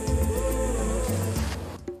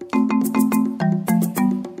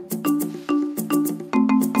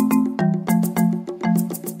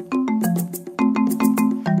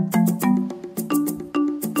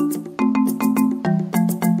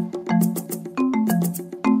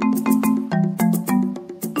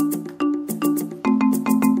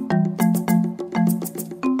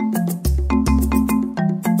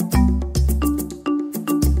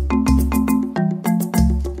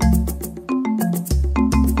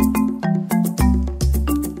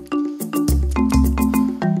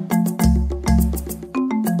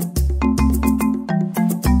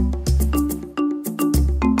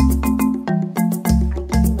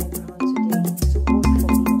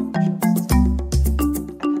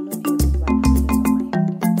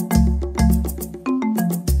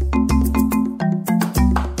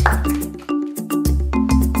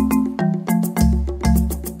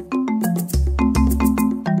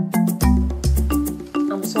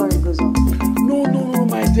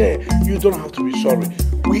 You don't have to be sorry.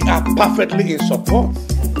 We are perfectly in support.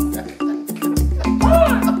 Thank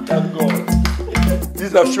God.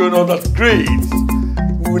 These have shown us that great.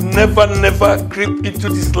 We will never creep into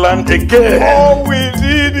this land again. All we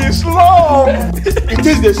need is love. It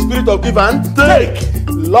is the spirit of give and take.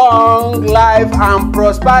 Long life and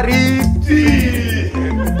prosperity.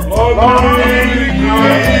 Long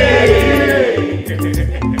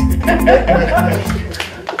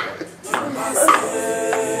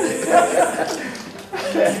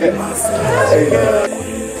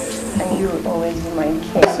And you will always be my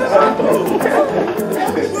king.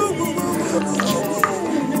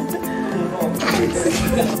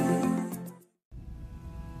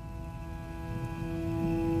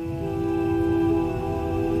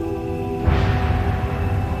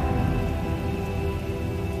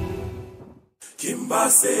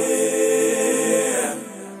 Kimbasa,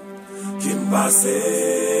 Kimbasa.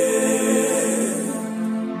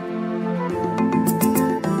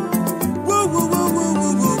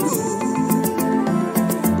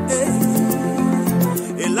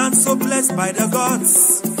 So blessed by the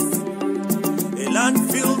gods, a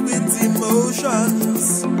land filled with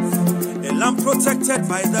emotions, a land protected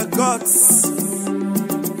by the gods,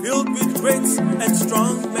 filled with great and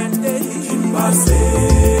strong men. Kimbasa,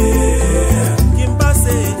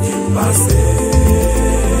 Kimbasa, Kimbasa,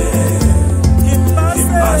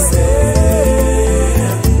 Kimbasa,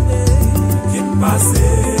 Kimbasa,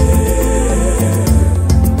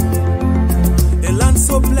 a land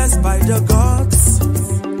so blessed by the gods,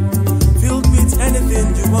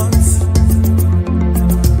 anything you want.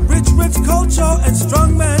 Rich culture and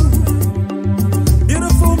strong men,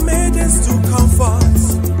 beautiful maidens to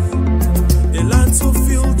comfort. A land so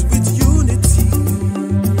filled with unity,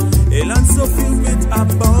 a land so filled with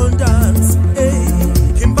abundance. Hey,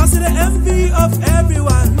 Kimbasa, the envy of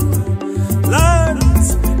everyone,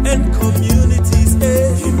 lands and communities.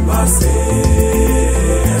 Hey, Kimbasa,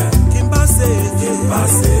 Kimbasa,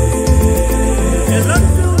 Kimbasa, a land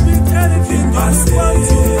filled with anything you want to have.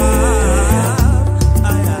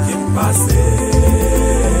 Kimbasa,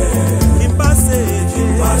 Kimbasa,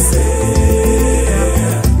 Kimbasa,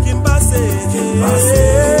 Kimbasa, Kimbasa,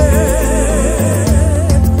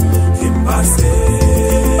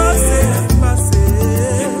 Kimbasa,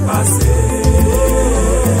 Kimbasa.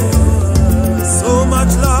 So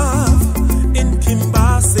much love in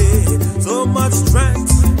Kimbasa, so much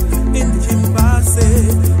strength in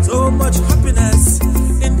Kimbasa, so much happiness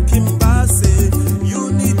in Kimbasa,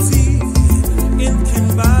 unity in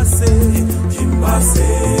Kimbasa,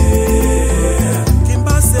 Kimbasa.